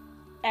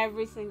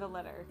 Every single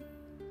letter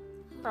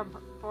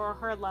for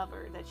her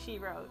lover that she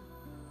wrote.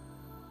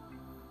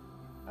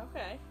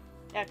 Okay.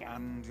 Okay.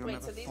 And you Wait,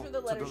 never so these thought were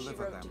the to letters she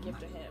deliver wrote to them. give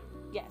to him?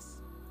 Yes.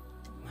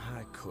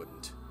 I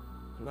couldn't.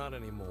 Not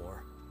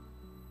anymore.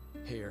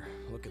 Here,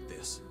 look at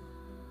this.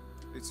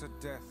 It's a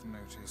death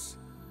notice.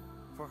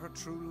 For her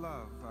true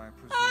love, I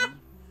presume.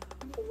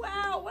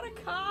 Wow, what a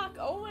cock!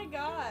 Oh my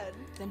god.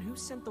 Then who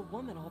sent the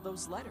woman all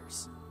those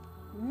letters?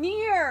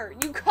 Nier!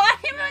 You caught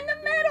him in the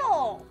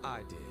middle! I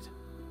did.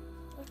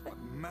 What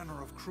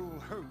manner of cruel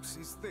hoax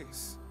is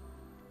this?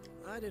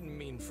 I didn't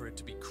mean for it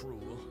to be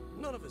cruel.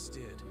 None of us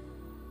did.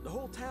 The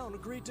whole town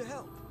agreed to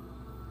help.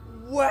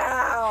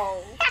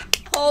 Wow!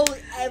 Holy,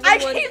 I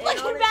everyone's keep in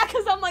looking on back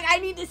because I'm like, I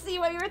need to see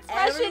what your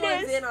expression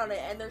Everyone's is. in on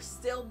it, and they're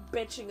still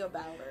bitching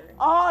about her.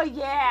 Oh,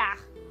 yeah.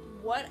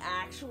 What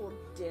actual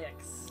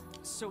dicks.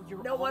 So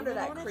you're No all wonder in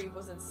that on it? creep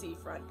was in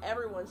Seafront.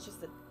 Everyone's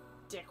just a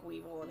dick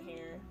weevil in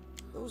here.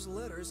 Those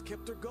letters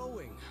kept her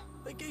going.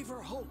 They gave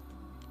her hope.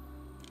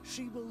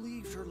 She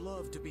believed her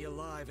love to be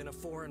alive in a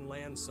foreign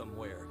land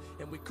somewhere,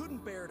 and we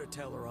couldn't bear to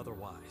tell her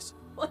otherwise.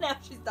 Well, now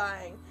she's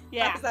dying.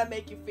 Yeah. How does that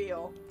make you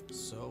feel?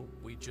 So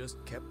we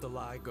just kept the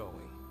lie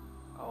going.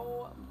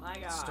 Oh my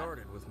god. It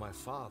started with my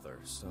father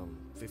some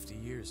 50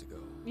 years ago.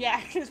 Yeah,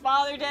 his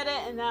father did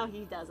it, and now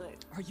he does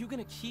it. Are you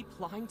gonna keep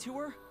lying to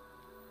her?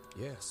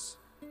 Yes.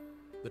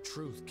 The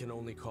truth can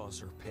only cause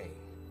her pain.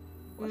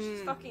 Well,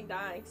 she's fucking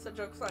dying, so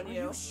joke's on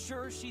you. Are you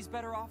sure she's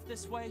better off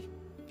this way?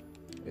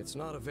 It's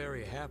not a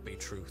very happy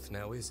truth,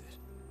 now is it?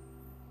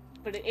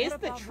 But it is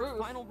What the about her truth.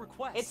 final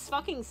request? It's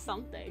fucking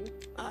something.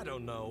 I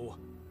don't know.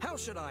 How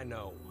should I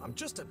know? I'm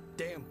just a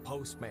damn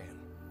postman.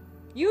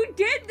 You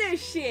did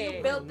this shit!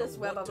 You built this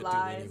web of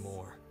lies.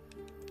 Anymore.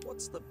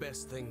 What's the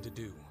best thing to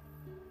do?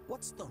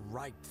 What's the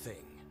right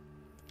thing?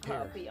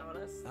 I'll be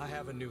honest. I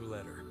have a new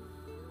letter.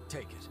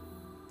 Take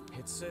it.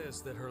 It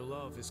says that her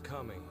love is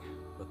coming,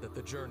 but that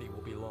the journey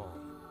will be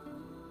long.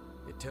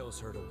 It tells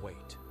her to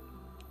wait.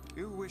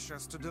 You wish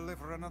us to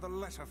deliver another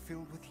letter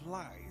filled with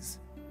lies?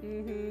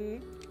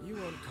 You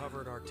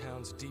uncovered our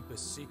town's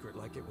deepest secret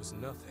like it was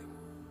nothing.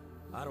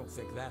 I don't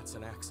think that's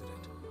an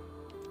accident.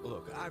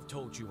 Look, I've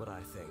told you what I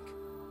think.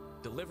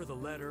 Deliver the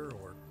letter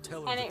or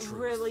tell her And the it truth.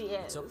 really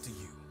is. It's up to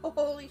you.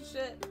 Holy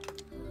shit.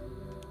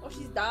 Well,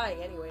 she's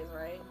dying anyways,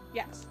 right?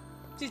 Yes.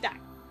 She's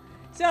dying.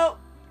 So,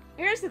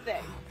 here's the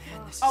thing.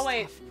 Man, this Oh, is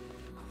wait. tough.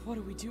 What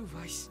do we do,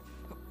 Vice?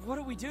 What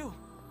do we do?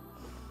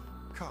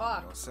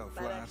 Calm yourself,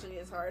 That lad. actually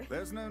is hard.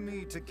 There's no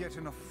need to get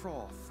in a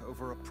froth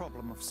over a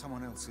problem of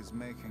someone else's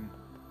making.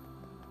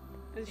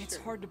 It's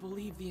hard to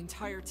believe the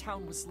entire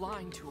town was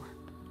lying to her.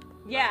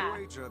 Yeah. I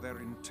wager their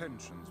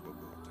intentions were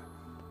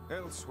good.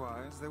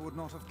 Elsewise, they would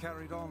not have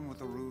carried on with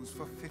the ruse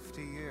for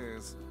 50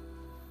 years.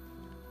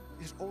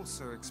 It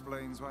also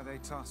explains why they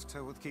tasked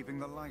her with keeping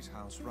the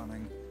lighthouse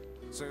running,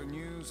 so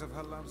news of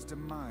her love's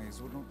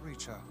demise would not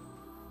reach her.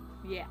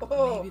 Yeah.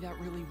 Maybe that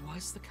really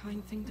was the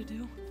kind thing to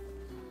do?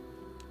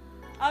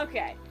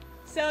 Okay.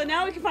 So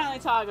now we can finally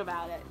talk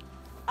about it.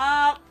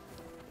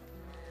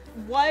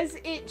 Was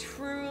it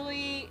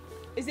truly...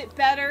 Is it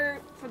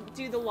better to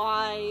do the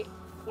lie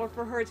or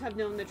for her to have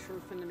known the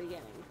truth from the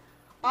beginning?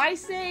 I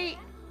say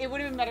it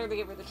would have been better to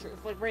give her the truth,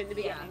 like right in the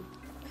beginning.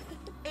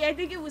 I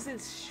think it was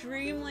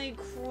extremely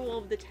cruel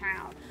of the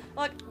town.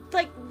 Like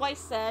Weiss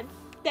said,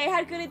 they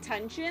had good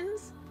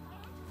intentions,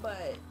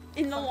 but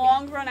in the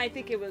long run, I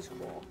think it was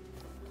cruel.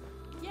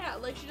 Yeah,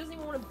 like she doesn't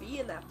even want to be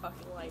in that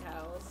fucking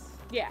lighthouse.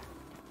 Yeah.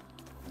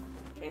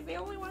 She's the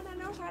only one that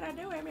knows how to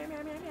do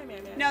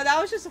it. No, that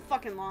was just a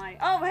fucking lie.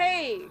 Oh,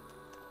 hey!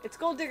 It's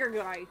Gold Digger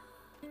Guy.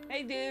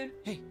 Hey, dude.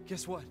 Hey,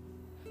 guess what?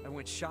 I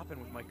went shopping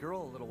with my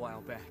girl a little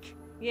while back.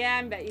 Yeah,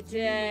 I bet you You mean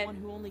did. the one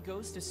who only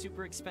goes to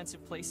super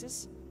expensive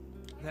places?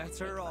 That's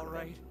her, all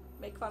right.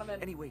 Make fun of it.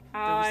 Anyway, Oh,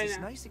 there I was this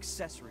know. nice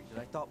accessory that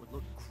I thought would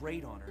look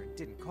great on her and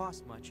didn't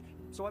cost much,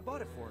 so I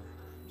bought it for her.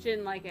 She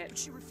didn't like it. But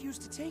she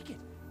refused to take it.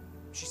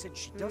 She said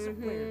she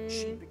doesn't wear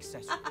cheap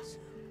accessories.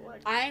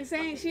 I ain't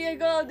saying she a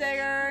gold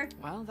digger.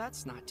 Well,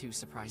 that's not too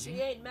surprising.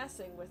 She ain't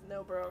messing with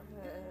no broke.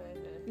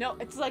 No,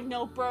 it's like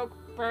no broke.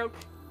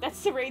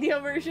 That's the radio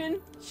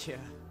version. Yeah,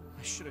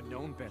 I should have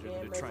known better Yeah,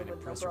 than to try and maybe with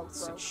impress no her with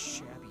broke. such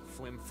shabby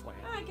flim-flam.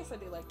 I guess I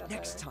do like that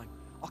Next better. time,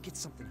 I'll get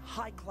something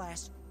high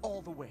class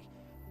all the way.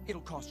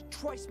 It'll cost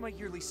twice my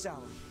yearly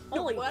salary.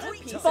 Holy what a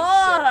piece of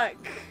fuck!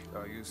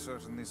 Are you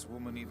certain this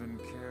woman even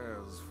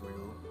cares for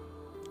you?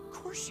 Of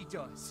course she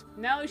does.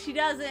 No, she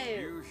doesn't.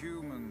 You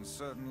humans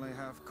certainly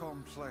have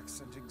complex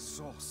and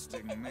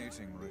exhausting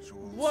mating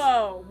rituals.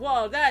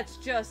 Whoa, that's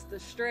just the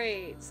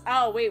straights.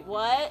 Oh, wait,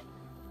 what?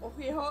 Oh,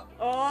 yeah.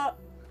 Oh.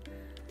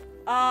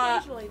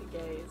 Occasionally the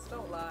gays,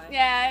 don't lie.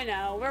 Yeah, I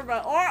know.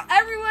 Or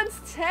everyone's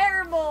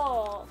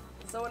terrible.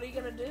 So what are you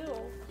gonna do?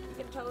 You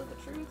gonna tell us the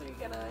truth, or you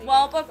gonna?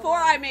 Well, before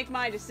I make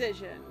my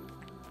decision,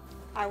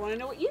 I want to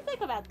know what you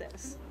think about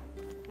this.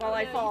 While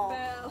I fall.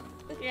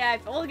 Yeah,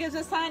 well, it gives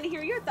us time to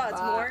hear your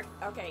thoughts more.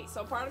 Okay,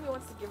 so part of me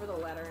wants to give her the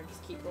letter and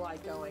just keep the lie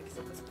going, because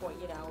at this point,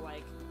 you know,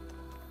 like.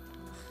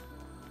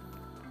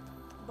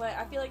 But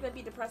I feel like that'd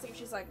be depressing if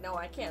she's like, no,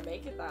 I can't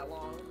make it that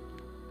long.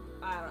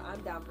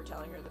 I'm down for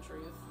telling her the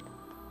truth.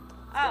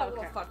 It's a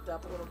little fucked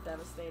up, a little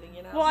devastating,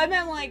 you know? Well, I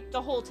meant like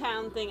the whole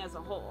town thing as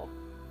a whole.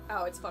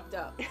 Oh, it's fucked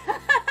up.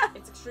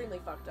 It's extremely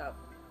fucked up,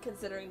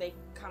 considering they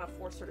kind of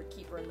forced her to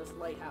keep her in this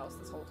lighthouse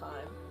this whole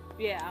time.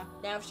 Yeah.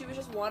 Now, if she was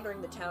just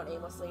wandering the town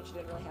aimlessly and she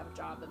didn't really have a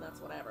job, then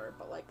that's whatever.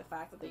 But, like, the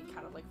fact that they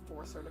kind of, like,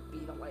 forced her to be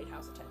the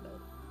lighthouse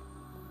attendant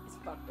is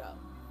fucked up.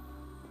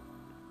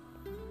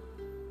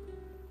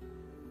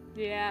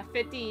 Yeah,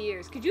 50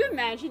 years. Could you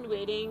imagine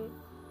waiting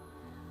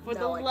for the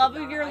No, I love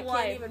could of not. your I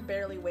life? can't even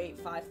barely wait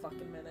 5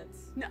 fucking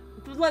minutes. No,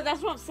 but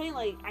that's what I'm saying.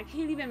 Like, I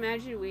can't even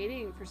imagine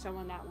waiting for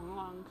someone that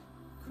long.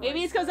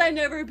 Maybe it's because I've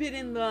never been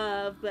in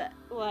love, but,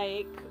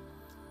 like...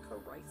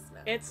 Christ, no.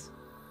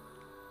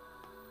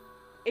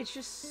 It's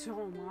just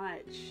so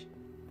much.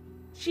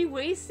 She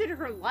wasted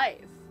her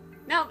life.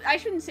 Now, I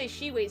shouldn't say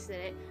she wasted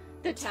it.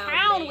 The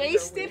town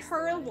wasted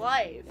her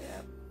life.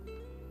 Yeah.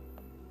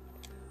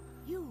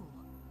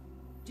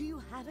 Do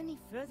you have any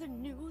further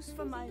news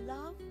for my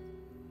love?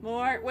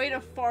 More, way to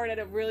fart at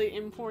a really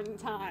important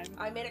time.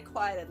 I made it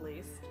quiet at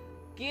least.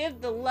 Give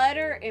the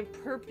letter and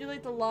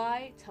perpetuate the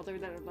lie. Tell her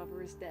that her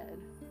lover is dead.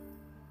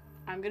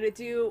 I'm gonna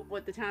do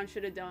what the town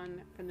should have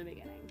done from the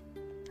beginning.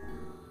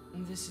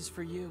 This is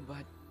for you,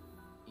 but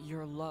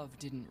your love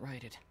didn't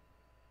write it.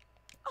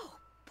 Oh,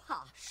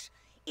 Posh.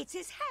 It's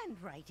his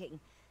handwriting.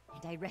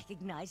 And I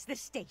recognize the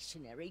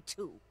stationery,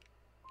 too.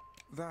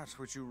 That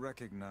which you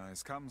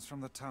recognize comes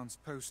from the town's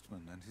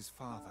postman and his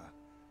father,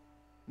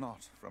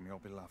 not from your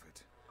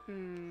beloved.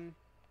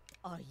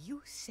 Are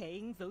you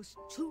saying those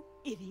two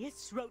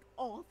idiots wrote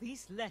all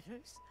these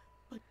letters?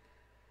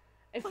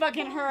 It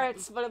fucking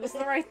hurts, but it was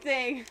the right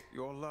thing.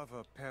 Your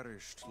lover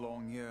perished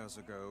long years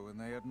ago, and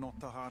they had not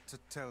the heart to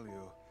tell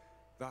you.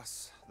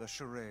 Thus, the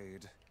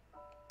charade.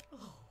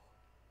 Oh.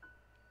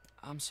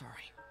 I'm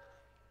sorry.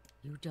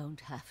 You don't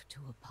have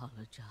to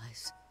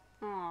apologize.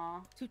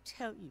 Aww. To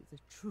tell you the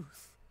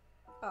truth,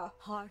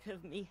 part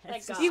of me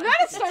has... You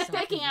gotta start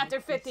thinking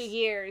after 50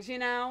 years, you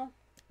know?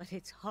 But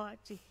it's hard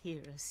to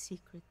hear a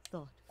secret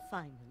thought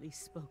finally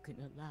spoken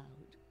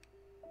aloud.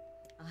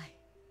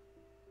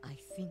 I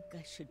think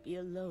I should be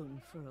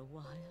alone for a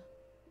while.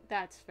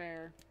 That's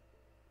fair.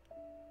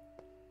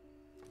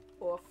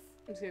 Oof.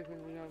 I'm just gonna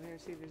quickly go over here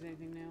and see if there's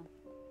anything new.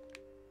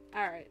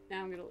 Alright,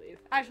 now I'm gonna leave.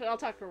 Actually, I'll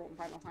talk to her one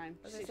final time.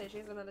 As I say, she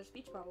has another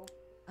speech bubble.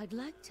 I'd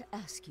like to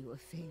ask you a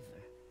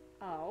favor.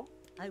 Oh?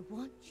 I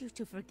want you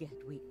to forget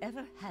we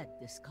ever had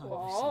this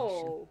conversation.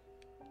 Whoa.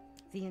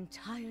 The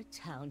entire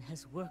town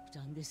has worked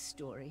on this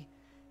story,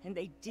 and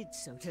they did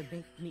so to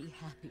make me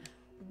happy.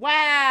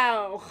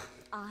 Wow!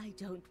 I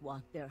don't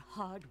want their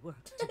hard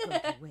work to go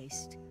to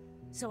waste,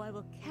 so I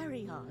will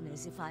carry on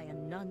as if I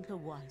am none the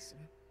wiser.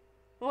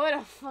 What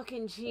a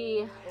fucking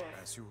G.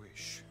 As you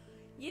wish.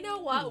 You know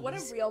what? What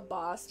a real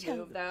boss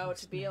move, though,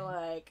 to be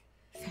like,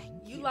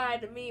 you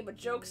lied to me, but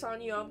joke's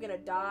on you, I'm gonna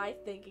die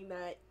thinking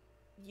that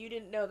you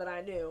didn't know that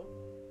I knew.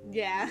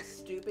 Yeah.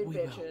 Stupid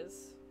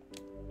bitches.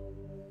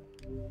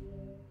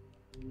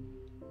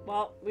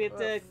 Well, we have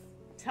to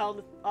tell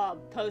the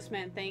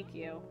postman thank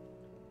you.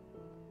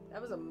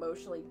 That was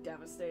emotionally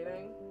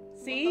devastating.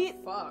 See?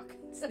 What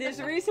the fuck? There's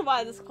a reason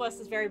why this quest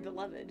is very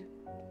beloved.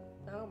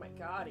 Oh my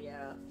god,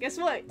 yeah. Guess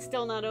what? It's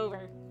still not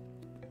over.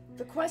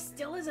 The quest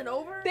still isn't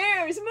over?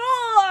 There's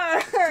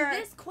more! To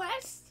this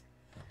quest?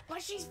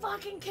 But she's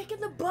fucking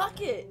kicking the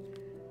bucket!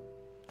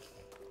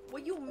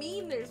 What you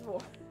mean there's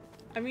more?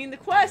 I mean, the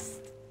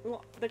quest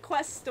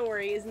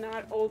story is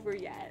not over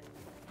yet.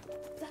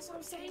 That's what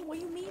I'm saying. What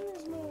do you mean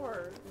there's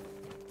more?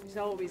 There's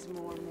always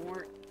more and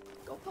more.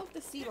 Go poke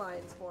the sea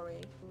lions for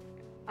me.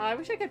 I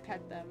wish I could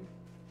pet them.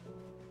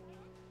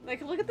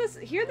 Like, look at this.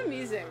 Hear the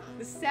music.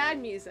 The sad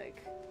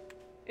music.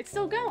 It's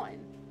still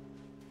going.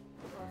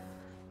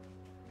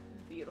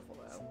 Beautiful,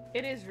 though.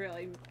 It is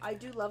really. I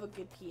do love a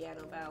good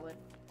piano ballad.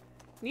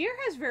 Nier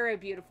has very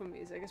beautiful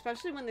music,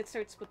 especially when it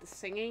starts with the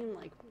singing.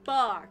 Like,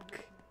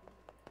 fuck.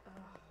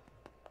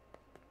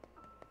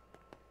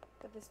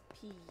 But this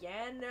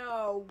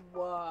piano.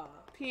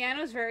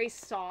 Piano's very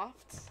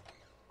soft.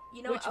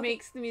 You know, which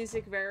makes the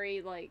music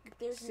very, like,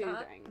 there's soothing.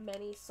 Not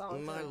many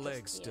songs. My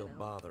leg's still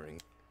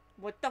bothering.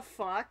 What the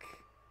fuck?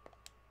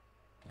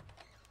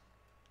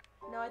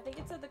 No, I think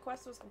it said the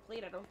quest was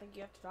complete. I don't think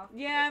you have to talk to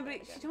Yeah,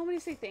 but she told me to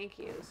say thank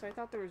you, so I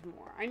thought there was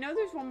more. I know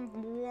there's one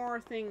more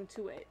thing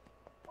to it.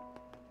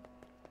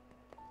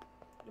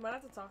 You might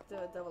have to talk to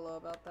Devilo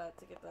about that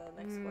to get the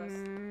next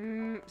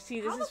quest. See,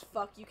 this How the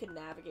fuck you can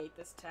navigate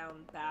this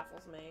town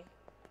baffles me.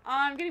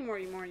 I'm getting more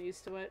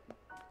used to it.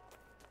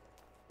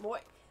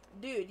 More,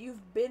 dude,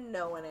 you've been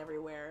knowing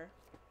everywhere.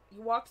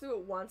 You walked through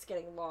it once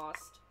getting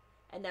lost,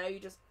 and now you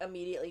just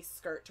immediately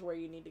skirt to where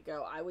you need to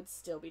go. I would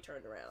still be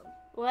turned around.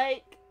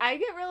 Like, I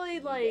get really,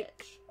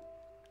 like...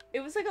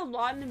 It was, like, a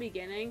lot in the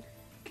beginning,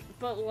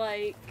 but,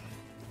 like,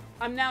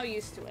 I'm now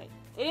used to it.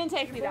 It didn't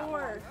take me that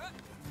long.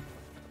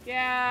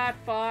 Yeah,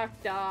 I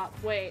fucked up.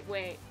 Wait.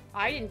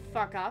 I didn't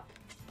fuck up.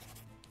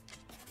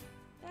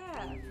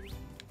 Yeah.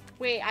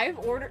 Wait,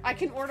 I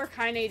can order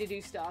Kaine to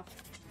do stuff.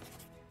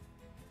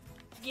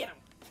 Get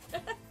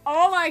him.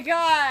 Oh my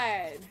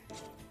god!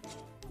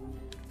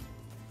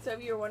 So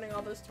if you're wondering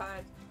all those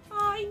times,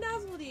 oh, he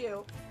nuzzled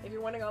you. If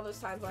you're wondering all those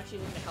times why she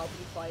didn't help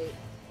you fight,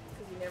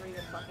 because you never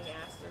even fucking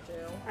asked her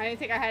to. I didn't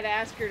think I had to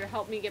ask her to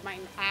help me get my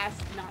ass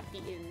not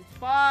beaten.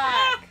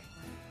 Fuck!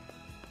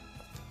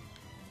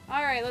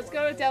 Alright, let's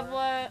go to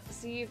Devla,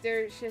 see if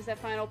she has that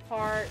final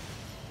part.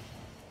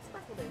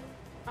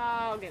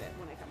 I'll get it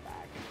when I come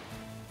back.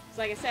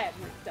 So like I said,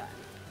 we're done.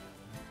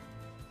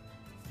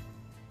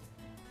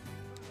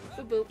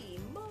 Boop boop.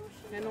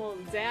 And a little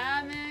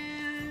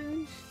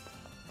damage.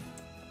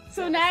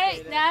 So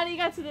now you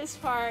got to this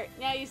part,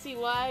 now you see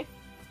why?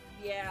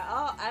 Yeah,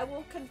 I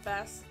will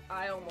confess,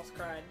 I almost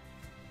cried.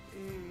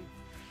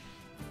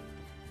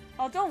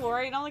 Oh, don't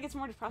worry, it only gets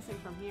more depressing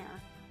from here.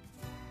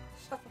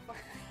 Shut the fuck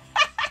up.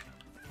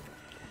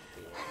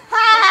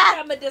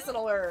 That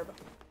medicinal herb.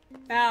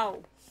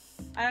 No.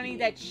 I don't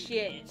need that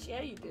shit.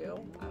 Yeah, you do.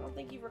 I don't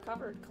think you've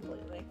recovered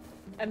completely.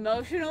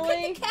 Emotionally?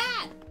 Hit the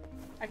cat!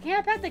 I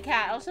can't pet the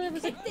cat. Also, it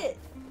was kicked it.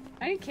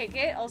 I didn't kick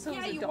it. Also, it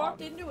was a dog. Yeah, you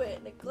walked into it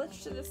and it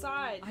glitched to the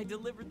side. I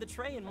delivered the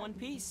tray in one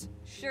piece.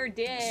 Sure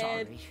did.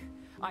 Sorry.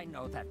 I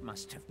know that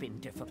must have been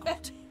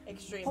difficult.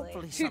 Extremely.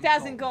 Hopefully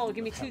 2,000 gold.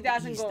 Give me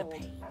 2,000 gold.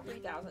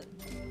 3,000.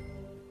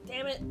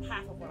 Damn it,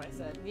 half of what I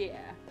said. Yeah.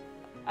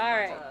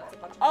 Alright.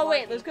 Oh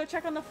wait, let's go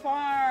check on the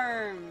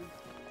farm.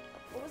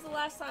 When was the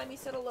last time you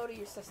said hello to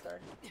your sister?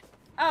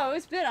 Oh,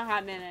 it's been a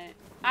hot minute.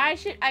 I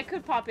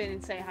could pop in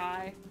and say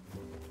hi.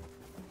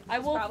 I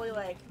will probably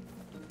like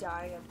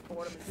dying of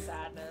boredom and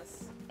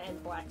sadness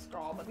and Black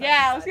Scrawl. But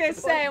yeah, I was gonna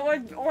say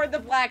or the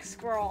Black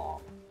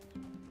Scrawl.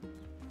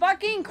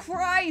 Fucking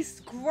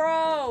Christ,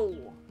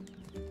 grow!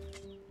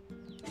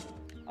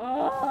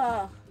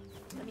 Ugh.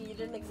 I mean, you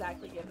didn't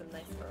exactly give them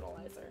nice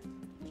fertilizer.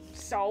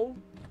 So,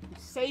 I'm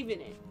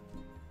saving it.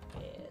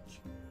 Bitch.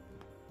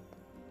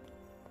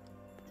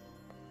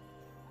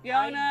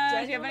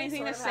 Yona, do you have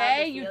anything to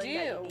say? You do.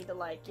 You need to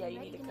like, yeah, you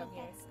need to come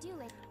here.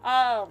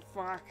 Oh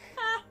fuck.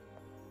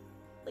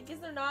 Like, is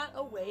there not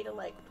a way to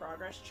like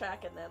progress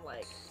check and then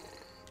like?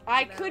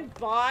 I could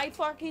buy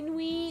fucking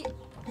wheat,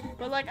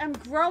 but like I'm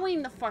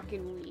growing the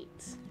fucking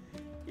wheat.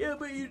 Yeah,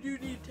 but you do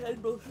need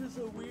 10 bushels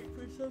of wheat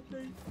for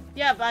something.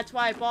 Yeah, but that's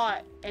why I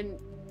bought, and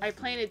I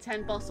planted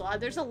 10 bushels.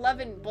 There's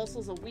 11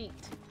 bushels of wheat.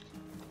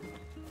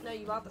 No,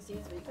 you bought the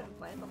seeds, but you couldn't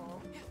plant them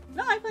all.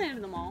 No, I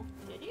planted them all.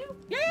 Did you?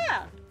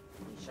 Yeah.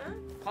 You sure?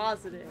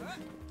 Positive. How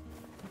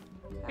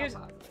Here's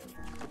positive?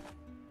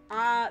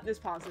 This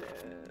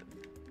positive.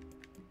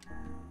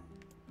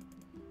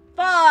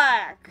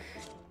 Fuck.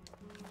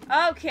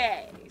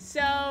 Okay,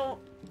 so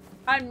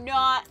I'm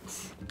not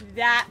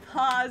that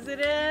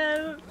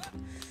positive.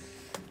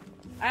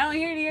 I don't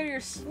hear your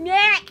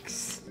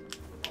snacks.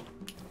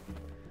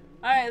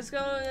 All right, let's go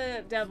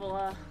to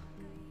Devila.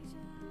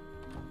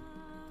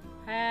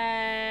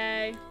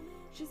 Hey.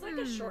 She's like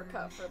a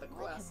shortcut for the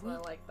quest, and I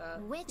like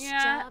that. Which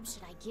job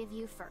should I give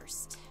you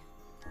first?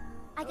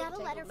 I got a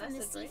take letter a from the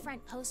message, right?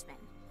 seafront postman.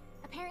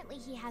 Apparently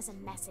he has a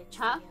message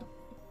Huh? for you.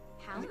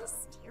 How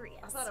mysterious.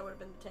 I thought it would have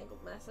been the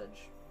Tangled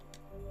message.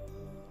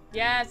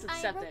 Yes, I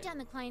accept wrote it. down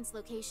the client's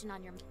location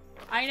on your...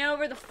 I know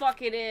where the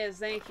fuck it is.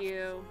 Thank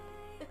you.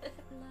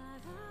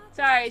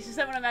 Sorry, it's just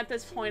that when I'm at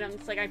this point, I'm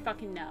just like, I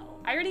fucking know.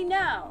 I already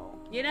know.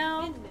 You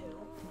know? Been new.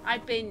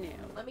 I've been new.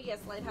 Let me guess,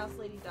 Lighthouse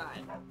Lady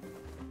died.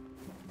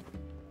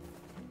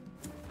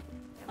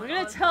 I'm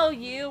gonna tell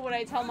you what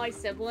I tell my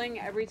sibling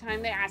every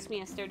time they ask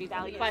me a Sturdy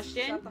Valley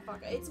question. Shut the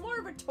fuck up. It's more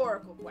a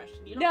rhetorical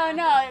question. You don't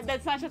No, have no, to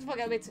that's not shut the fuck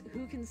up. It's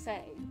who can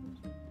say.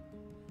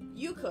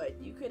 You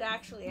could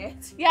actually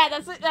answer. Yeah,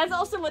 that's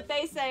also what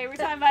they say every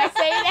time I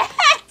say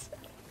that.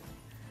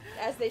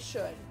 As they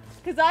should.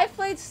 Because I've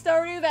played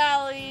Stardew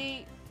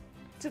Valley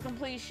to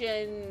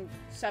completion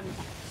 7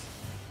 times.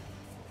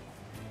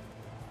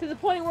 To the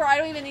point where I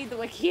don't even need the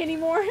wiki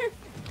anymore.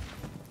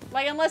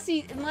 Like, unless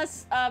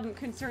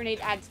Concern Aid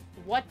adds...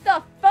 What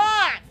the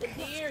fuck? The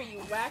deer, you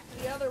whacked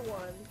the other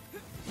one.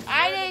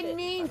 I didn't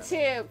mean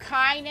to,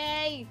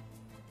 Kaine.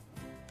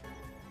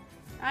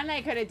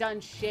 I could have done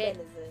shit.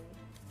 Venison.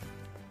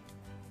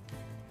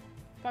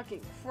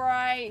 Fucking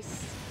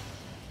Christ.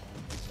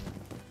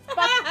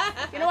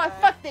 Fuck. You know what?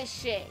 Fuck this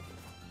shit.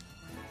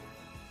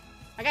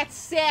 I got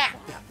sap.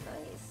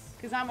 Nice.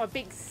 Because I'm a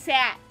big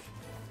sap.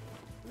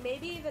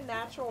 Maybe the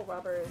natural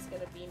rubber is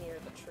going to be near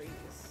the trees.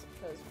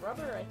 Because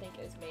rubber, I think,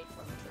 is made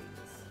from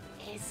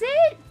trees. Is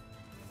it?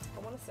 I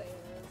want to say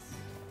it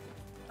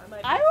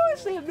is. I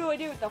honestly have no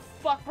idea what the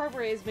fuck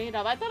rubber is made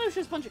of. I thought it was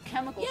just a bunch of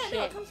chemical shit. Yeah,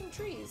 no, it comes from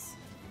trees.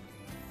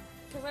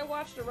 Because I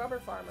watched a rubber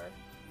farmer.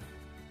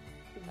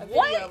 A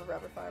What? video of a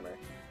rubber farmer.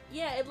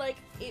 Yeah,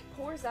 it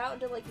pours out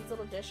into like these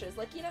little dishes.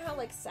 Like, you know how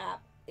like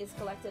sap is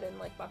collected in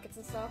like buckets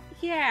and stuff?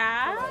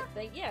 Yeah. So,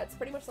 like, yeah, it's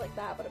pretty much like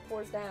that, but it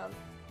pours down.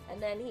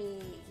 And then he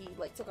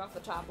like took off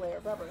the top layer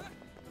of rubber.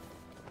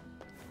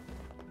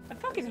 I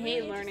fucking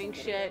hate learning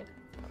shit.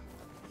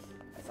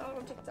 I saw it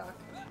on TikTok.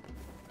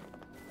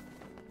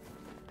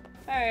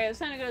 Alright, it's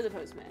time to go to the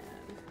postman.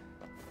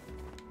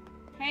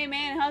 Hey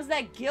man, how's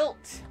that guilt?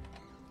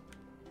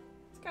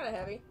 It's kind of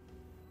heavy.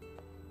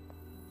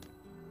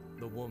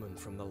 The woman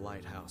from the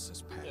lighthouse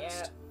has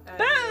passed. Yeah.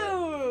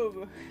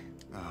 Boom!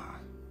 Ah.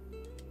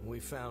 We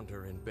found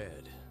her in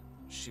bed.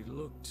 She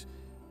looked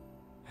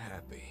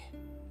happy.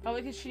 Oh,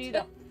 because she knew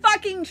the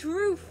fucking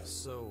truth!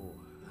 So,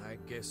 I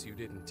guess you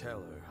didn't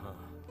tell her, huh?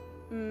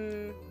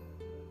 Hmm.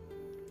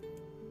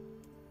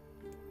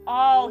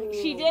 Oh,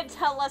 she did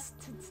tell us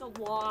to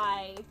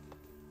lie.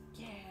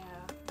 Yeah.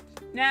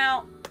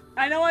 Now,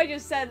 I know I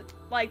just said,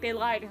 like, they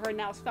lied to her and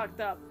now it's fucked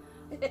up.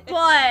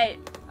 But...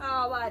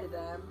 I'll lie to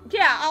them.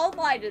 Yeah, I'll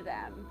lie to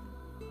them.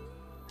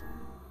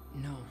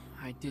 No,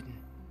 I didn't.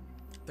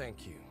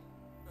 Thank you.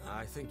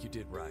 I think you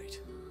did right.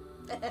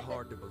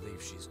 Hard to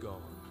believe she's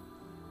gone.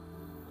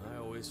 I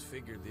always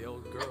figured the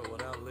old girl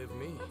would outlive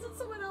me. That's what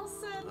someone else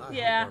said. I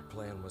Yeah. hope our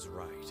plan was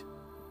right.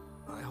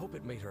 I hope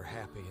it made her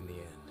happy in the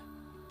end.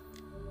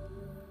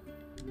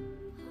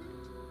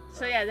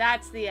 So yeah,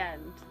 that's the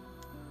end.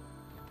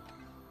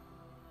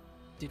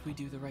 Did we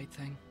do the right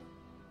thing?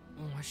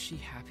 Was she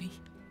happy?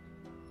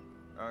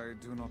 I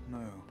do not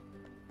know.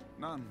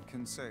 None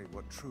can say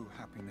what true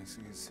happiness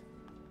is.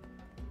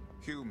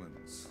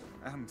 Humans,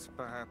 and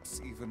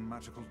perhaps even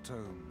magical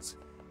tones,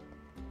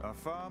 are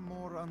far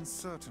more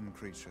uncertain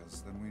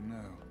creatures than we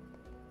know.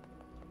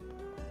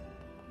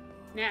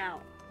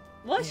 Now,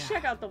 let's Yeah,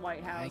 check out the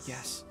White House. I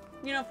guess.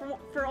 You know,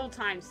 for old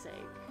time's sake.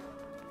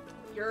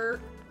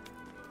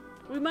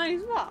 We might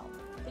as well.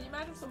 Can you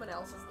imagine if someone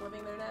else is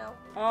living there now?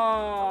 Oh.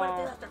 Or what if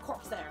they left their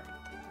corpse there?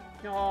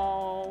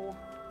 No.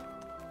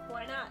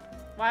 Why not?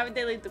 Why would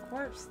they leave the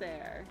corpse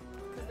there?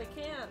 Because they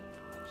can.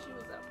 She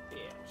was a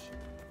bitch.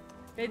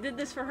 They did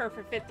this for her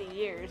for 50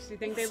 years. You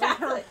think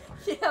Exactly. they let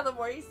her? Yeah, the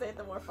more you say it,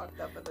 the more fucked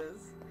up it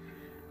is.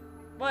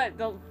 What?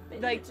 They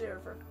Like did it to her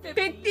for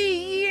 50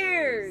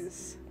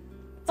 years.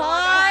 So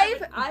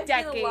 5 I've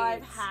decades. been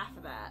alive half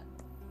of that.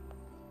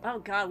 Oh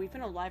god, we've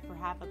been alive for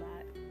half of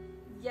that.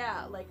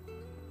 Yeah, like,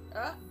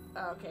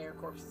 okay, her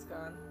corpse is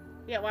gone.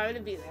 Yeah, why would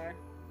it be there?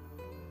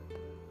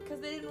 Because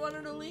they didn't want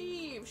her to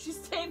leave. She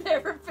stayed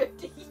there for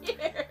 50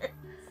 years.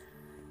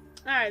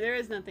 Alright, there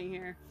is nothing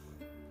here.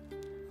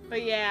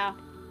 But yeah.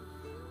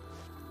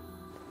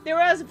 There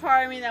was a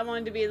part of me that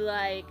wanted to be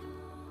like,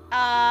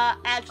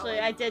 actually,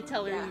 I did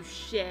tell her you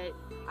shit.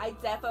 I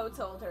defo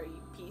told her, you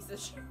piece of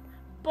shit.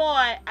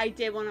 But I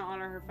did want to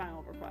honor her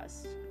final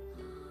request.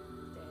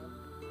 Damn.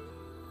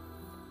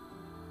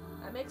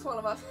 That makes one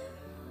of us.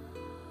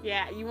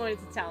 Yeah, you wanted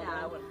to tell Nah, them.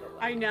 I wanted to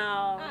lie. I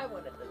know. I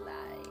wanted to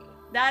lie.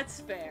 That's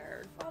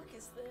fair. What the fuck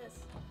is this?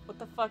 What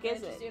the fuck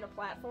is Just it? doing a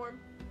platform?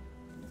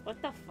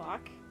 What the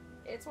fuck?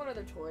 It's one of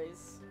their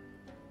toys.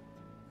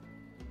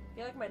 I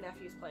feel like my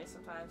nephews play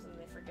sometimes and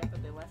they forget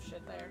that they left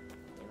shit there,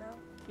 you know?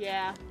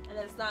 Yeah. And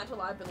then it's not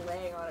until I've been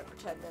laying on it for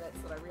 10 minutes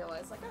that I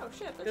realize, like, oh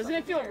shit, there's Doesn't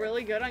it feel here.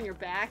 really good on your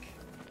back?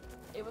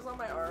 It was on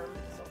my arm,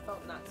 so it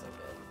felt not so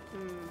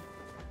good. Hmm.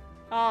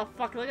 Oh,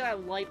 fuck, look at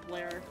that light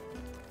flare.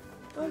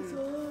 That's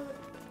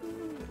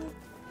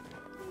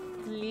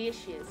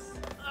Delicious.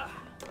 Oh,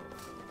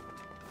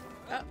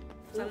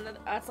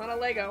 that's not a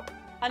Lego.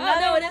 Another...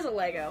 Oh, no, it is a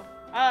Lego.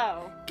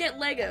 Oh. Get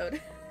Legoed.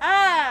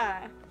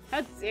 Ah!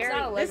 How dare It's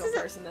not a you. Lego This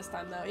is person this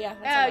time, though. Yeah,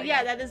 Oh, that's a Lego.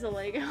 yeah, that is a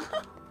Lego.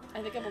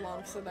 I think it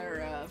belongs to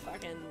their,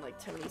 fucking, like,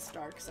 Tony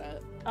Stark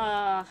set.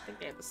 I think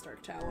they have a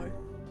Stark Tower.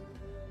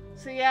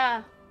 So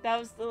yeah, that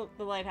was the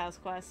lighthouse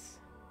quest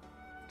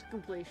to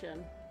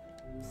completion.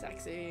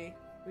 Sexy.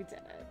 We did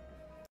it.